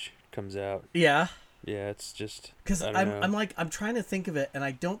rage comes out. Yeah. Yeah, it's just because I'm trying to think of it, and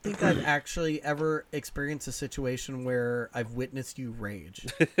I don't think I've actually ever experienced a situation where I've witnessed you rage.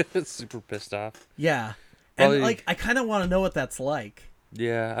 Super pissed off. Yeah, Probably, and like I kind of want to know what that's like.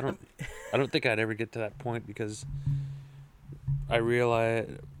 Yeah, I don't think I'd ever get to that point because I realized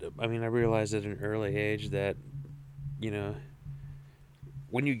at an early age that, you know,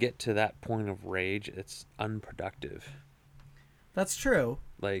 when you get to that point of rage, it's unproductive. That's true.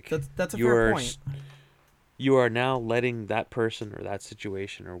 Like that's a fair point. You are now letting that person or that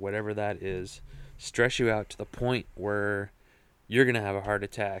situation or whatever that is stress you out to the point where you're gonna have a heart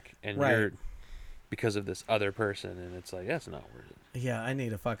attack, and you're because of this other person, and it's like that's not worth it. Yeah, I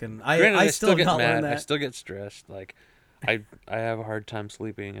need a fucking. Granted, I still get mad. That. I still get stressed. Like, I have a hard time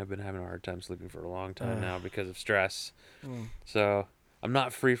sleeping. I've been having a hard time sleeping for a long time now because of stress. So I'm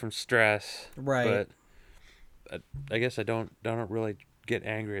not free from stress. Right. But I guess I don't really get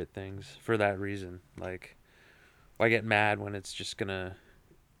angry at things for that reason. Like, I get mad when it's gonna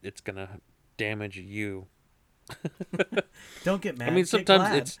damage you. Don't get mad. I mean,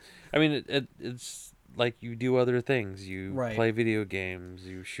 sometimes it's like you do other things. You play video games.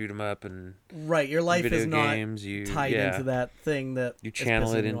 You shoot them up, and your life is not tied yeah, into that thing that you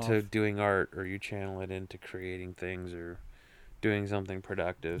channel it into doing art, or you channel it into creating things, or doing something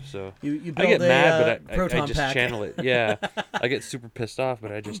productive. So you I get mad, but I just channel it. Yeah, I get super pissed off,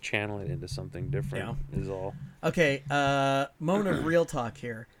 but I just channel it into something different. Is all. Okay, moment of real talk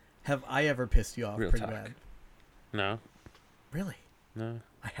here. Have I ever pissed you off pretty bad? No. Really? No.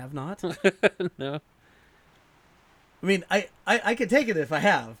 I have not? No. I mean, I could take it if I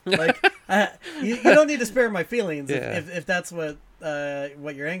have. Like, you don't need to spare my feelings if that's what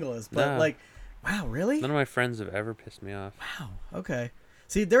your angle is. But like, wow, really? None of my friends have ever pissed me off. Wow. Okay.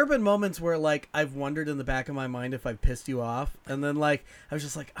 See, there have been moments where like I've wondered in the back of my mind if I've pissed you off, and then like I was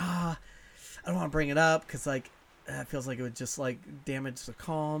just like, I don't want to bring it up because like that feels like it would just like damage the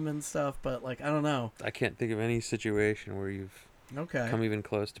calm and stuff. But like I don't know. I can't think of any situation where you've come even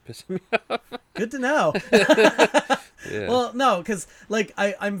close to pissing me off. Good to know. Yeah. Well, no, because like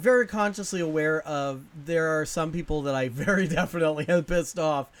I'm very consciously aware of there are some people that I very definitely have pissed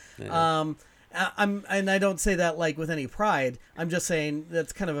off. Yeah. And I don't say that like with any pride. I'm just saying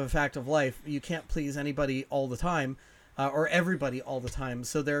that's kind of a fact of life. You can't please anybody all the time, or everybody all the time.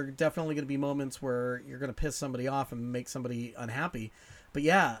 So there are definitely going to be moments where you're going to piss somebody off and make somebody unhappy. But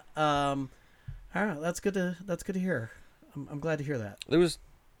yeah, I don't know. That's good to hear. I'm glad to hear that.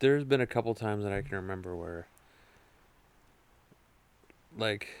 There's been a couple times that I can remember where,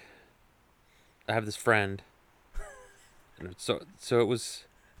 like, I have this friend, and so it was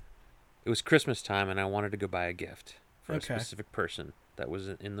Christmas time, and I wanted to go buy a gift for a specific person that was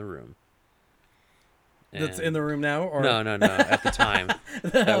in the room. And that's in the room now, or no, at the time.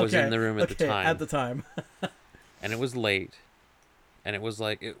 That was in the room at the time. At the time. And it was late, and it was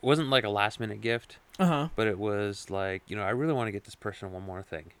like it wasn't like a last minute gift. But it was like, I really want to get this person one more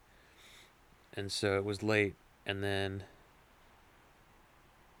thing. And so it was late, and then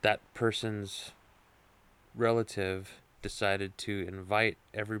that person's relative decided to invite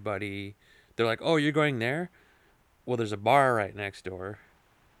everybody. They're like, "Oh, you're going there? Well, there's a bar right next door.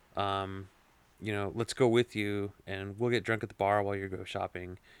 Let's go with you, and we'll get drunk at the bar while you go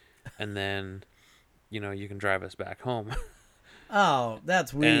shopping, and then, you can drive us back home." Oh,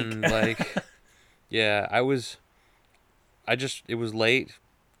 that's weak. And like, yeah, it was late.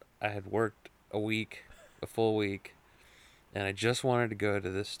 I had worked a full week, and I just wanted to go to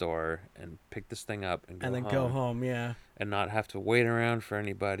this store and pick this thing up and go home, yeah. And not have to wait around for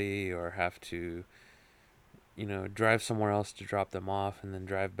anybody or have to, drive somewhere else to drop them off and then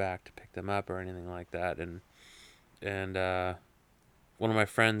drive back to pick them up or anything like that. And one of my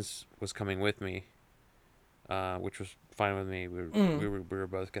friends was coming with me, which was fine with me. We were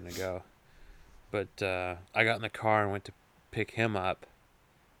both gonna go, but I got in the car and went to pick him up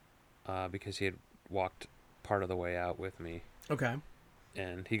because he had walked part of the way out with me. Okay.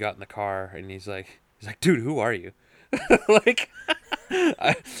 And he got in the car and he's like, "Dude, who are you?"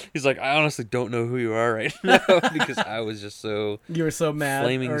 He's like, "I honestly don't know who you are right now," because I was just you were so mad,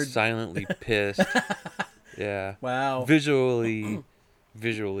 flaming silently pissed. Yeah. Wow. Visually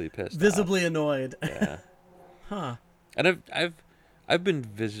pissed. Visibly off. Annoyed. Yeah. Huh. And I've been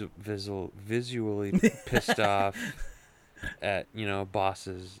visually pissed off at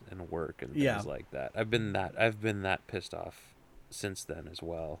bosses and work and things like that. I've been that pissed off since then as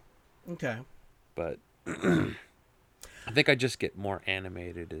well. Okay. But I think I just get more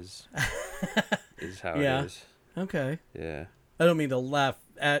animated is how it is. Okay. Yeah. I don't mean to laugh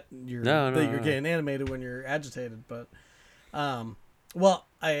at your that you're getting animated when you're agitated, but Well,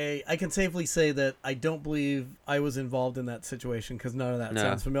 I can safely say that I don't believe I was involved in that situation because none of that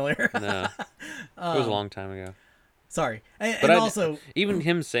sounds familiar. No. It was a long time ago. Sorry. But also... Even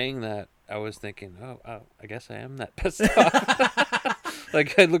him saying that, I was thinking, oh, I guess I am that pissed off.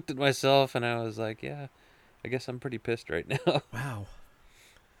 Like, I looked at myself and I was like, yeah, I guess I'm pretty pissed right now. Wow.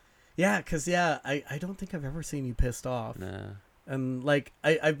 Yeah, because, I don't think I've ever seen you pissed off. No. And, like,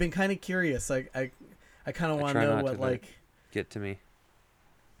 I've been kind of curious. Like, I kind of want to know what, like... Get to me.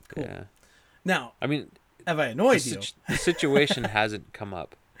 Cool. Yeah. Now, I mean... Have I annoyed you? The situation hasn't come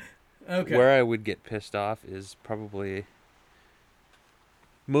up. Okay. Where I would get pissed off is probably...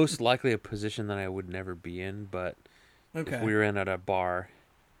 most likely a position that I would never be in, but if we were at a bar,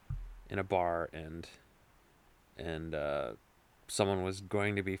 and someone was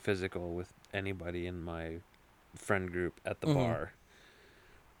going to be physical with anybody in my friend group at the bar,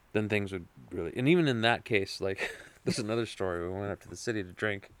 then things would really... And even in that case, like, there's another story. We went up to the city to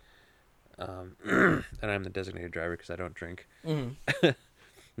drink, and I'm the designated driver because I don't drink.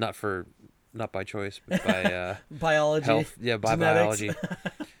 Not by choice, but by biology. Health. Yeah, by genetics.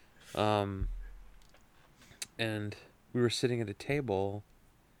 biology. And we were sitting at a table,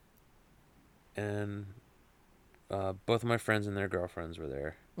 and both of my friends and their girlfriends were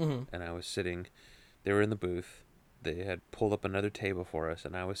there, and I was sitting. They were in the booth. They had pulled up another table for us,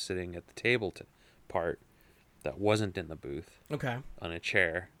 and I was sitting at the table part that wasn't in the booth. Okay. On a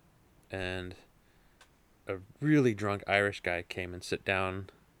chair, and a really drunk Irish guy came and sat down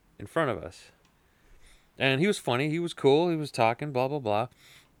in front of us. And he was funny. He was cool. He was talking, blah, blah, blah.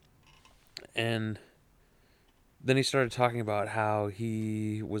 And then he started talking about how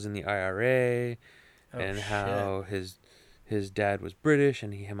he was in the IRA and how his dad was British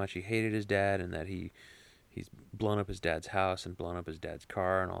and how much he hated his dad and that he's blown up his dad's house and blown up his dad's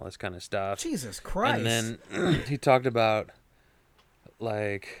car and all this kind of stuff. Jesus Christ. And then he talked about,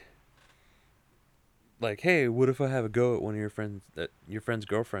 like, hey, what if I have a go at one of your friend's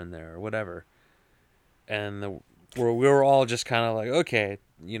girlfriend there or whatever? And we were all just kind of like, okay,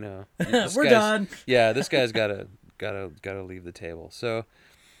 we're done. Yeah, this guy's gotta leave the table. So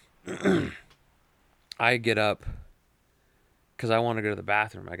I get up because I want to go to the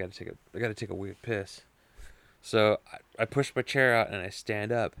bathroom. I gotta take a weird piss. So I push my chair out and I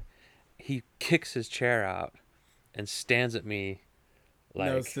stand up. He kicks his chair out and stands at me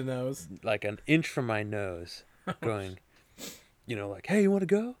like nose to nose, like an inch from my nose, going, like, hey, you want to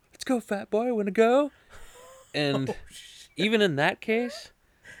go? Let's go, fat boy. Want to go? And even in that case,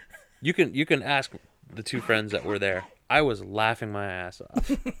 you can ask the two friends that were there. I was laughing my ass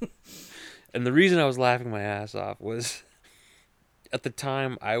off. And the reason I was laughing my ass off was at the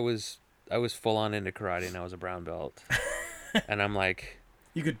time I was full on into karate and I was a brown belt. And I'm like,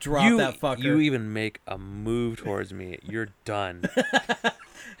 you could drop that fucker. You even make a move towards me, you're done.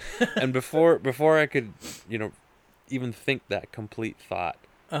 And before I could, even think that complete thought,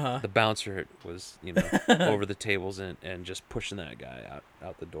 the bouncer was, over the tables and just pushing that guy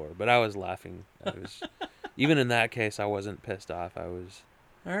out the door. But I was laughing. Even in that case, I wasn't pissed off. I was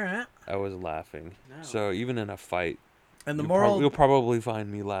laughing. No. So even in a fight, and the you'll probably find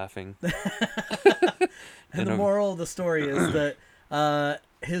me laughing. And the moral of the story is that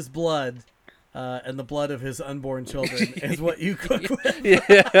his blood and the blood of his unborn children is what you cook with.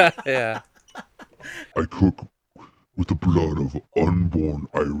 Yeah. I cook with the blood of unborn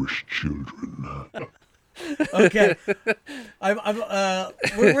Irish children. Okay, we're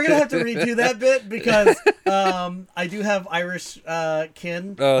gonna have to redo that bit because I do have Irish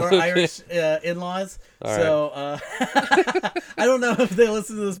kin or Irish in-laws, so I don't know if they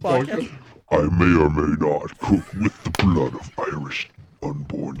listen to this podcast. I may or may not cook with the blood of Irish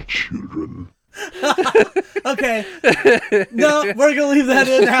unborn children. Okay, no, we're gonna leave that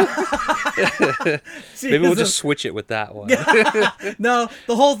in now. Maybe we'll just switch it with that one. No,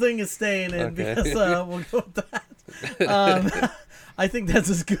 the whole thing is staying in because we'll go with that. I think that's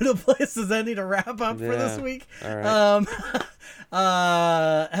as good a place as any to wrap up for this week. All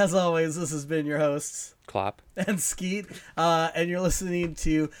right. As always, this has been your hosts, Klopp and Skeet, and you're listening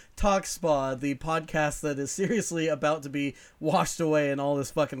to Talk Spa, the podcast that is seriously about to be washed away in all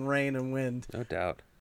this fucking rain and wind. No doubt.